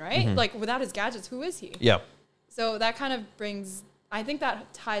man, right? Like without his gadgets, who is he? Yeah. So that kind of I think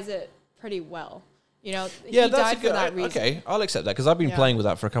that ties it pretty well. He Yeah, died for that reason. Okay, I'll accept that because I've been playing with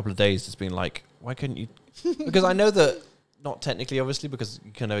that for a couple of days. It's been like, why couldn't you? Because I know that, not technically, obviously, because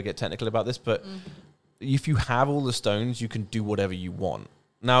you can never get technical about this, but if you have all the stones, you can do whatever you want.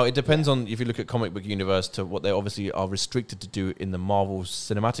 Now, it depends on, if you look at comic book universe, to what they obviously are restricted to do in the Marvel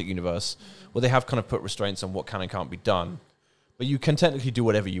Cinematic Universe, where they have kind of put restraints on what can and can't be done. But you can technically do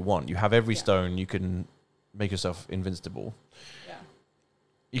whatever you want. You have every stone, you can make yourself invincible. Yeah.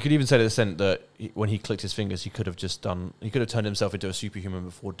 You could even say to the extent that when he clicked his fingers, he could have turned himself into a superhuman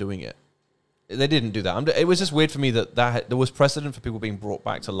before doing it. They didn't do that. It was just weird for me that there was precedent for people being brought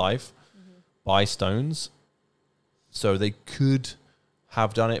back to life by stones. So they could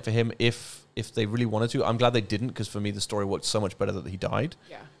have done it for him if they really wanted to. I'm glad they didn't, because for me the story worked so much better that he died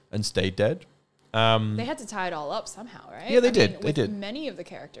and stayed dead. They had to tie it all up somehow, right? Yeah, they did. They did. Many of the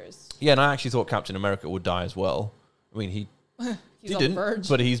characters. Yeah, and I actually thought Captain America would die as well. I mean, he didn't,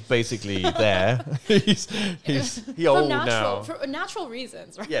 but he's basically there. he old now. For natural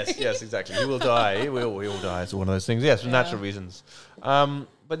reasons, right? Yes, exactly. He will die. He will die. It's one of those things. Yes, for natural reasons.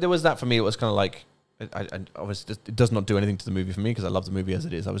 But there was that for me. It was kind of like, I obviously it does not do anything to the movie for me because I love the movie as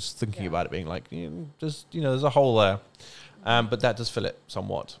it is. I was just thinking about it being like, there's a hole there, but that does fill it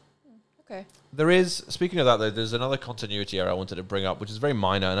somewhat. Okay. There is, speaking of that though, there's another continuity error I wanted to bring up, which is very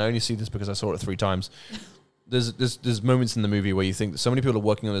minor, and I only see this because I saw it 3 times. There's moments in the movie where you think that so many people are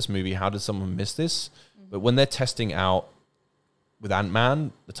working on this movie. How did someone miss this? But when they're testing out with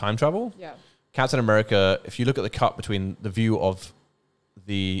Ant-Man the time travel, Captain America, if you look at the cut between the view of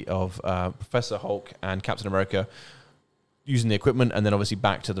Professor Hulk and Captain America using the equipment, and then obviously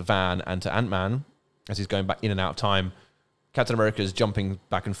back to the van and to Ant-Man as he's going back in and out of time, Captain America is jumping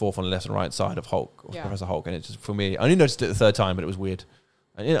back and forth on the left and right side of Hulk, or Professor Hulk, and it's just, for me, I only noticed it the 3rd time, but it was weird.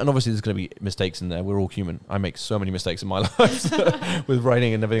 And obviously there's going to be mistakes in there. We're all human. I make so many mistakes in my life with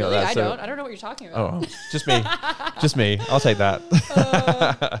writing and everything like that. I don't know what you're talking about. Oh, just me. I'll take that.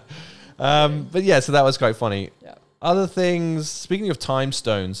 But yeah, so that was quite funny. Yeah. Other things, speaking of time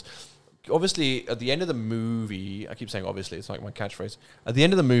stones, obviously at the end of the movie, I keep saying obviously, it's like my catchphrase. At the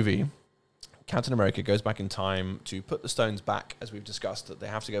end of the movie, Captain America goes back in time to put the stones back, as we've discussed, that they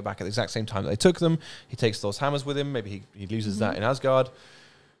have to go back at the exact same time that they took them. He takes Thor's hammers with him. Maybe he loses that in Asgard.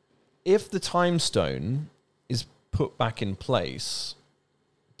 If the time stone is put back in place,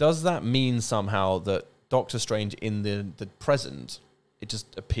 does that mean somehow that Doctor Strange in the present, it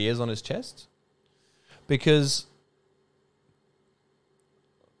just appears on his chest? because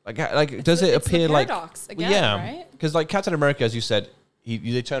like does it appear the like paradox again, right? Because like Captain America, as you said,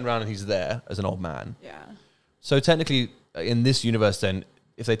 they turn around and he's there as an old man. Yeah. So technically, in this universe, then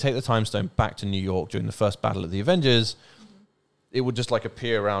if they take the time stone back to New York during the first battle of the Avengers, it would just like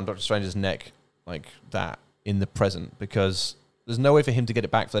appear around Doctor Strange's neck like that in the present, because there's no way for him to get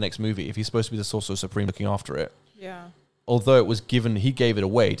it back for the next movie if he's supposed to be the Sorcerer Supreme looking after it. Yeah. Although it was given, he gave it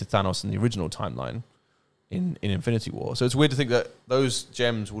away to Thanos in the original timeline in Infinity War. So it's weird to think that those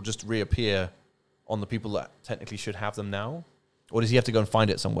gems will just reappear on the people that technically should have them now. Or does he have to go and find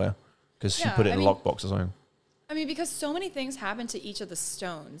it somewhere? Because she put it in a lockbox or something. I mean, because so many things happen to each of the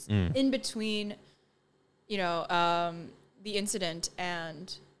stones in between, you know, the incident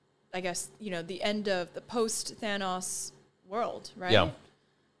and I guess, you know, the end of the post-Thanos world, right? Yeah.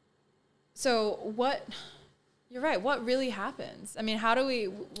 So you're right, what really happens? I mean,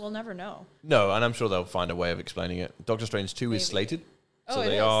 we'll never know. No, and I'm sure they'll find a way of explaining it. Doctor Strange 2 is slated. So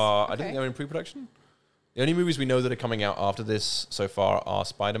they are, I don't think they're in pre-production. The only movies we know that are coming out after this so far are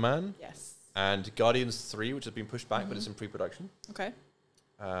Spider-Man. Yes. And Guardians 3, which has been pushed back, but it's in pre-production. Okay.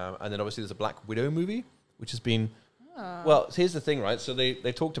 And then obviously there's a Black Widow movie, which has been... Well, here's the thing, right? So they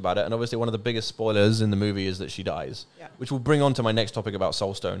talked about it, and obviously one of the biggest spoilers in the movie is that she dies, which will bring on to my next topic about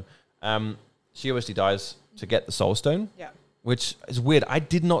Soul Stone. She obviously dies to get the Soul Stone, which is weird. I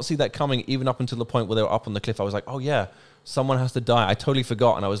did not see that coming even up until the point where they were up on the cliff. I was like, oh yeah, someone has to die. I totally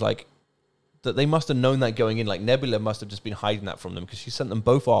forgot, and I was like, that they must have known that going in. Like Nebula must have just been hiding that from them, because she sent them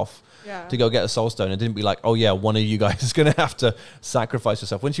both off to go get a Soul Stone and didn't be like, oh yeah, one of you guys is going to have to sacrifice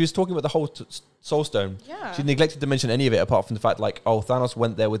yourself. When she was talking about the whole Soul Stone, she neglected to mention any of it apart from the fact like, oh, Thanos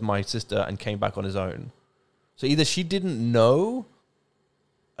went there with my sister and came back on his own. So either she didn't know.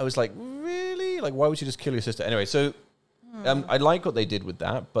 I was like, really? Like, why would you just kill your sister? Anyway, so I like what they did with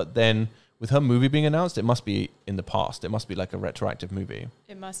that, but then with her movie being announced, it must be in the past. It must be like a retroactive movie.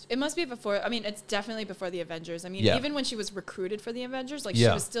 It must be before. I mean, it's definitely before the Avengers. I mean, even when she was recruited for the Avengers, like she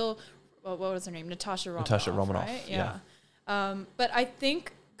was still, well, what was her name? Natasha Romanoff. Right? Yeah. But I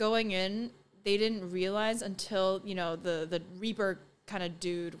think going in, they didn't realize until, you know, the Reaper kind of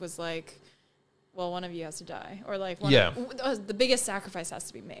dude was like, well, one of you has to die, or like the biggest sacrifice has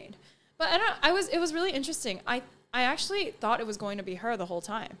to be made. But it was really interesting. I actually thought it was going to be her the whole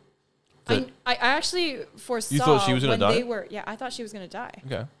time. I actually foresaw. You thought she was going to die? I thought she was going to die.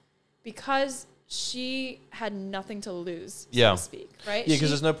 Okay. Because she had nothing to lose, so to speak, right? Yeah, because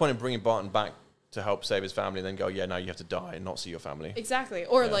there's no point in bringing Barton back to help save his family and then go, yeah, now you have to die and not see your family. Exactly.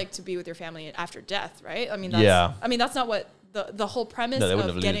 Or like to be with your family after death, right? I mean, that's not what the whole premise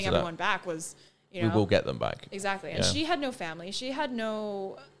of getting everyone back was, you know. We will get them back. Exactly. And she had no family. She had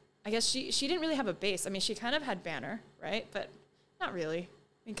no, I guess she didn't really have a base. I mean, she kind of had Banner, right? But not really.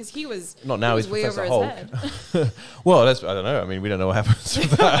 Because he was not now. He's way Professor over his Hulk. Well, I don't know. I mean, we don't know what happens with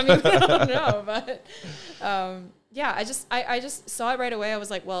that. I mean, we don't know, but I just saw it right away. I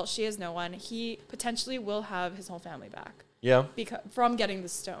was like, well, she has no one. He potentially will have his whole family back. Yeah. From getting the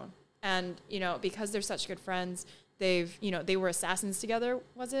stone, and you know, because they're such good friends, they were assassins together,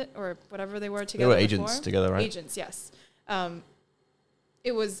 was it, or whatever they were together? They were agents together, right? Agents, yes.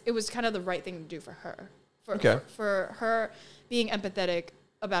 It was kind of the right thing to do for her, for her being empathetic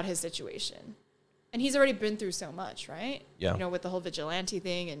about his situation. And he's already been through so much, right? Yeah. You know, with the whole vigilante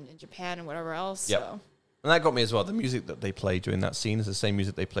thing in Japan and whatever else. Yep. So. And that got me as well. The music that they played during that scene is the same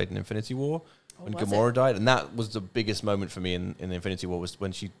music they played in Infinity War when Gamora died. And that was the biggest moment for me in Infinity War, was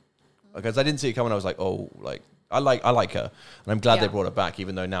when she... Because I didn't see it coming. I was like, oh, like, I like her. And I'm glad they brought her back,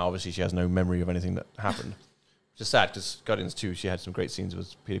 even though now obviously she has no memory of anything that happened. Just sad, because Guardians 2, she had some great scenes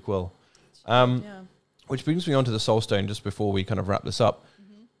with Peter Quill. Which brings me on to the Soul Stone, just before we kind of wrap this up.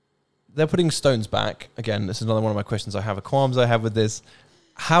 Mm-hmm. They're putting stones back. Again, this is another one of my questions I have, qualms I have with this.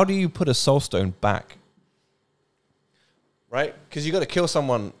 How do you put a Soul Stone back? Right? Because you got to kill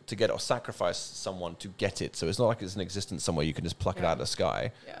someone to get it, or sacrifice someone to get it. So it's not like it's in existence somewhere you can just pluck it out of the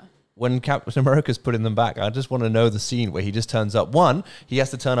sky. Yeah. When Captain America's putting them back, I just want to know the scene where he just turns up. One, he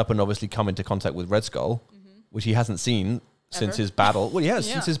has to turn up and obviously come into contact with Red Skull, which he hasn't seen since his battle. Well, yeah,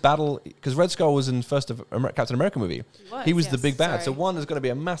 since his battle, because Red Skull was in first of Captain America movie. He was the big bad. So one, there's going to be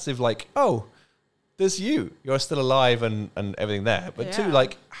a massive like, oh, there's you. You're still alive and everything there. But two,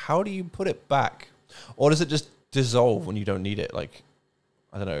 like, how do you put it back? Or does it just dissolve when you don't need it? Like,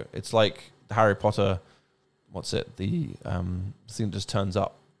 I don't know. It's like the Harry Potter, what's it? The thing that just turns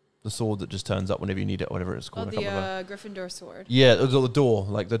up. The sword that just turns up whenever you need it, or whatever it's called. Oh, the Gryffindor sword. Yeah, the door.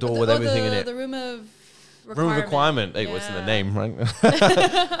 Like the door with everything in it. The room of... Room of requirement. It was in the name, right?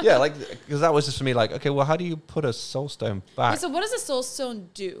 Like, because that was just for me like, okay, well, how do you put a soul stone back? So what does a soul stone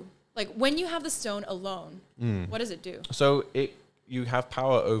do? Like when you have the stone alone, what does it do? So you have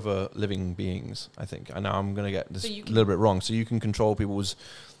power over living beings, I think. I know I'm going to get this a little bit wrong. So you can control people's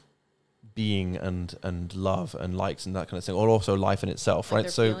being and love and likes and that kind of thing, or also life in itself, Like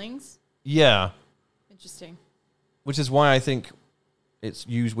right? their feelings? Yeah. Interesting. Which is why I think it's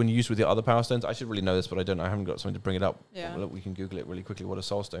used when used with the other power stones. I should really know this, but I don't know. I haven't got something to bring it up. Yeah. Well, we can Google it really quickly what a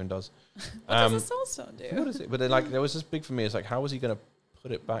soul stone does. What does a soul stone do? What is it? But there was this big for me. It's like, how was he going to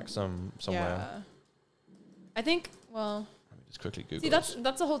put it back somewhere? Yeah. I think, well... Let me just quickly Google See,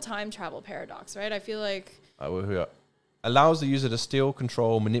 that's the whole time travel paradox, right? I feel like... allows the user to steal,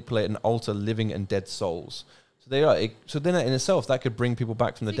 control, manipulate, and alter living and dead souls. So then in itself, that could bring people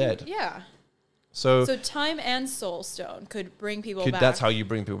back from the dead. Yeah. So time and soul stone could bring people back. That's how you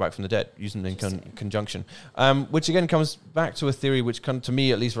bring people back from the dead, using them in conjunction. Which again comes back to a theory which to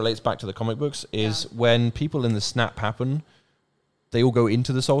me at least relates back to the comic books, is when people in the snap happen, they all go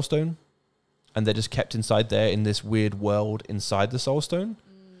into the soul stone, and they're just kept inside there in this weird world inside the soul stone.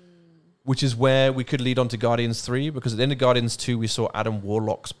 Which is where we could lead on to Guardians 3, because at the end of Guardians 2, we saw Adam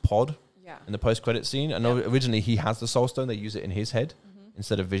Warlock's pod in the post-credit scene. And originally he has the Soul Stone. They use it in his head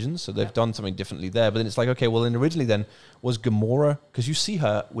instead of Vision's. So they've done something differently there. But then it's like, okay, well, then originally then was Gamora, because you see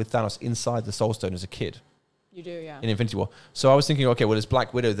her with Thanos inside the Soul Stone as a kid. You do, yeah. In Infinity War. So I was thinking, okay, well, is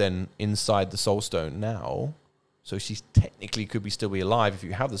Black Widow then inside the Soul Stone now? So she technically could still be alive if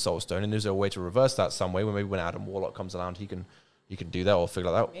you have the Soul Stone. And there's a way to reverse that some way, where maybe when Adam Warlock comes around, he can do that or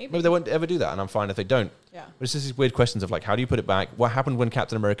figure that out. Maybe they won't ever do that, and I'm fine if they don't. Yeah. But it's just these weird questions of like, how do you put it back? What happened when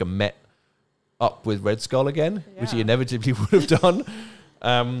Captain America met up with Red Skull again, which he inevitably would have done?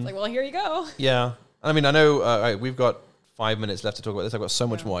 Like, well, here you go. Yeah. I mean, I know we've got 5 minutes left to talk about this. I've got so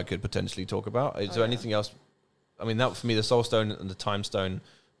much more I could potentially talk about. Is there anything else? I mean, that for me, the Soul Stone and the Time Stone,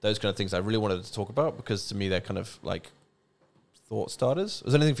 those kind of things I really wanted to talk about, because to me, they're kind of like thought starters.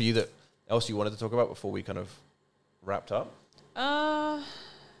 Was there anything for you else you wanted to talk about before we kind of wrapped up?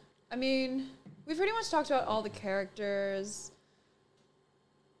 I mean, we've pretty much talked about all the characters.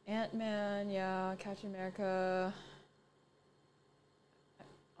 Ant-Man, Captain America.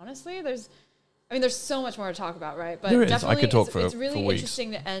 Honestly, there's so much more to talk about, right? But there is. Definitely I could talk it's really for weeks.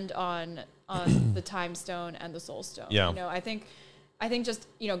 Interesting to end on the Time Stone and the Soul Stone. Yeah. You know, I think just,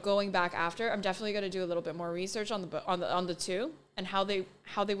 going back after, I'm definitely going to do a little bit more research on the two and how they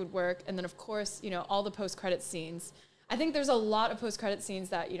would work, and then of course, all the post-credit scenes. I think there's a lot of post-credit scenes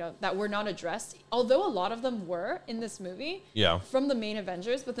that that were not addressed, although a lot of them were in this movie. Yeah. From the main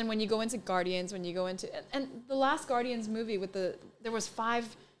Avengers, but then when you go into Guardians, and the last Guardians movie there was 4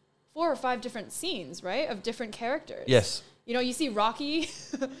 or 5 different scenes, right, of different characters. Yes. You see Rocky,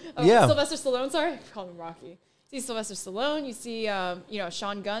 Sylvester Stallone. Sorry, I call him Rocky. You see Sylvester Stallone. You see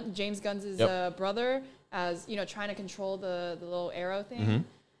Sean Gunn, James Gunn's brother, as trying to control the little arrow thing. Mm-hmm.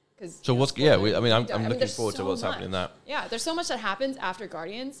 So I'm looking forward to what's happening in that. Yeah, there's so much that happens after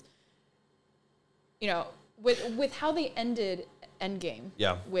Guardians. With how they ended Endgame.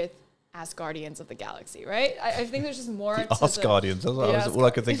 Yeah. With as Guardians of the Galaxy, right? I think there's just more. As Guardians. All I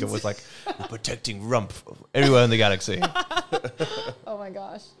could think of was like protecting Rump everywhere in the galaxy. Oh my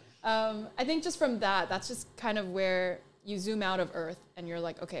gosh. I think just from that's just kind of where you zoom out of Earth and you're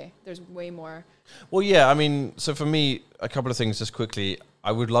like, okay, there's way more. Well, yeah, I mean, so for me, a couple of things just quickly.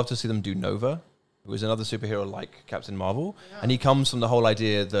 I would love to see them do Nova, who is another superhero like Captain Marvel. Yeah. And he comes from the whole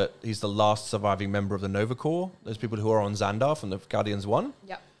idea that he's the last surviving member of the Nova Corps, those people who are on Xandar from the Guardians 1.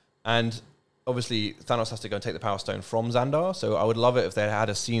 Yeah. And obviously, Thanos has to go and take the Power Stone from Xandar. So I would love it if they had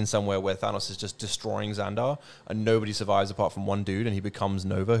a scene somewhere where Thanos is just destroying Xandar and nobody survives apart from one dude, and he becomes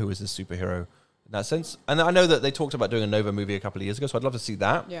Nova, who is this superhero in that sense. And I know that they talked about doing a Nova movie a couple of years ago, so I'd love to see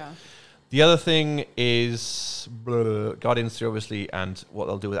that. Yeah. The other thing is Guardians 3, obviously, and what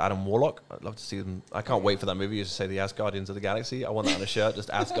they'll do with Adam Warlock. I'd love to see them. I can't wait for that movie, just to say the Asgardians of the Galaxy. I want that on a shirt, just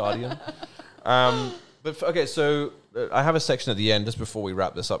Asgardian. So I have a section at the end, just before we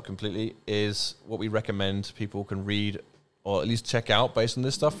wrap this up completely, is what we recommend people can read, or at least check out based on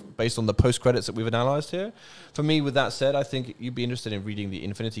this stuff, based on the post-credits that we've analyzed here. For me, with that said, I think you'd be interested in reading the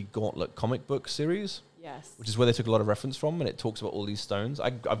Infinity Gauntlet comic book series. Yes. Which is where they took a lot of reference from, and it talks about all these stones.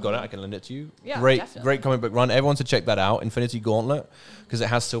 I've got it. I can lend it to you. Yeah, great comic book run. Everyone should check that out, Infinity Gauntlet, because it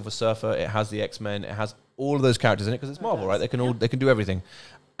has Silver Surfer, it has the X-Men, it has all of those characters in it, because it's Marvel, right? They can do everything,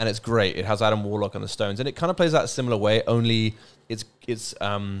 and it's great. It has Adam Warlock on the stones, and it kind of plays that similar way. Only it's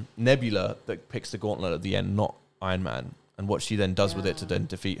Nebula that picks the gauntlet at the end, not Iron Man, and what she then does with it to then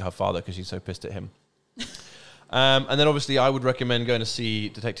defeat her father because she's so pissed at him. And then obviously I would recommend going to see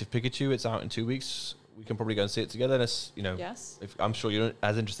Detective Pikachu. It's out in 2 weeks. We can probably go and see it together. Yes. If I'm sure you're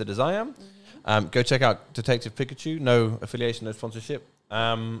as interested as I am. Mm-hmm. Go check out Detective Pikachu. No affiliation, no sponsorship.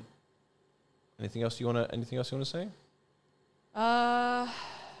 Anything else you wanna say?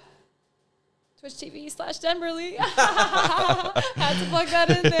 Twitch TV/Denverly. Had to plug that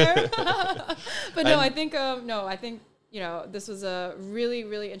in there. But no, I think this was a really,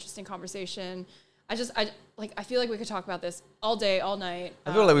 really interesting conversation. I feel like we could talk about this all day, all night.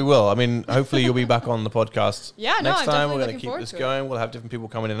 I feel like we will. I mean, hopefully you'll be back on the podcast. Next time. We're going to keep this going. We'll have different people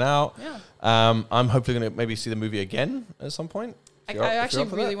coming in and out. Yeah. I'm hopefully going to maybe see the movie again at some point. I actually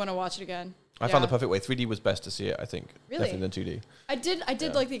really want to watch it again. I found the perfect way. 3D was best to see it, I think. Really? Definitely than 2D. I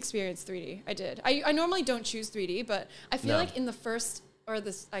did like the experience 3D. I did. I normally don't choose 3D, but I feel like in the first, or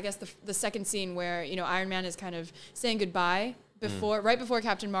this, I guess the second scene where, Iron Man is kind of saying goodbye right before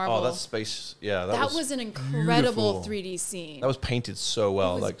Captain Marvel. Oh, that's space. Yeah. That was an incredible beautiful 3D scene. That was painted so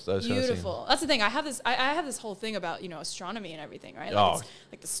well. It was those beautiful. Kind of That's the thing. I have this whole thing about, astronomy and everything, right?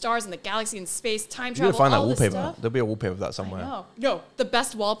 Like the stars and the galaxy and space, time travel, you're gonna find all that this wallpaper. stuff. There'll be a wallpaper of that somewhere. No, the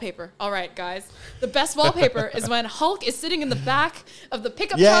best wallpaper. All right, guys. The best wallpaper is when Hulk is sitting in the back of the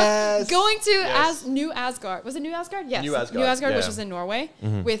pickup truck going to New Asgard. Was it New Asgard? Yes. New Asgard, which was in Norway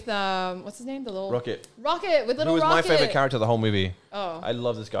with, what's his name? The little... Rocket, with little Rocket. Who was my favorite character of the whole movie. Oh. I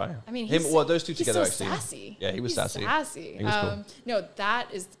love this guy. I mean, those two together so actually. Sassy. Yeah, he was sassy. He was cool. No,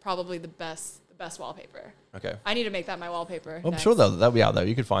 that is probably the best wallpaper. Okay. I need to make that my wallpaper. I'm sure that'll be out there.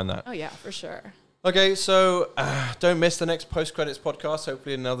 You could find that. Oh yeah, for sure. Okay, so don't miss the next post-credits podcast.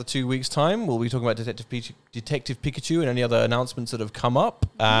 Hopefully in another 2 weeks' time. We'll be talking about Detective Pikachu and any other announcements that have come up.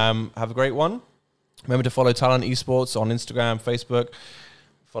 Have a great one. Remember to follow TALON Esports on Instagram, Facebook.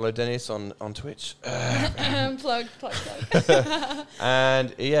 Follow Dennis on Twitch. Plug.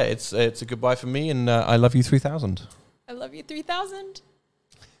 And yeah, it's a goodbye from me, and I love you 3000. I love you 3000.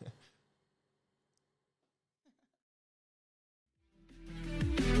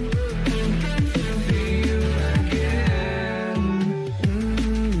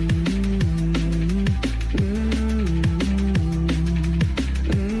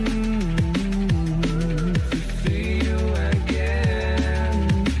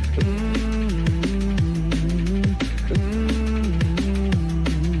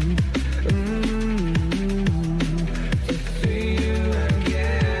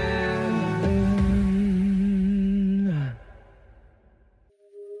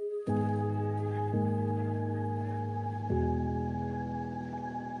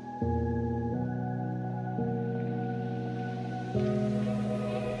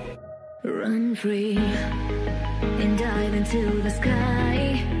 Run free and dive into the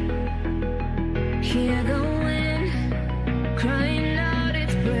sky. Hear the wind crying out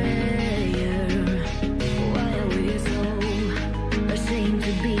its prayer. Why are we so ashamed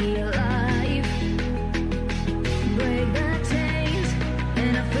to be alive? Break the chains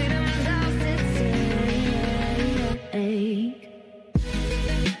and our freedom does its ache.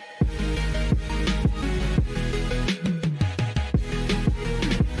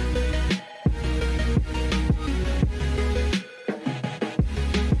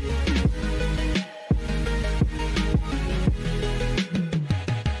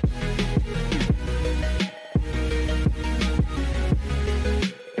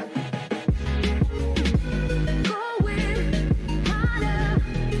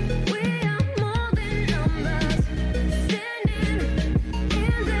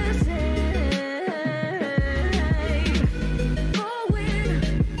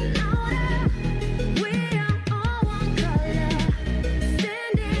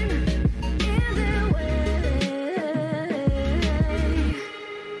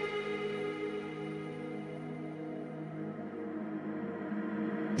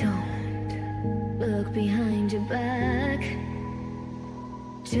 Look behind your back.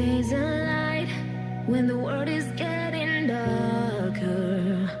 Chase a light when the world is getting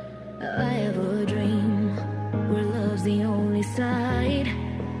darker. I have a dream where love's the only side.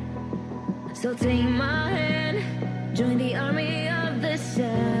 So take my hand, join the army.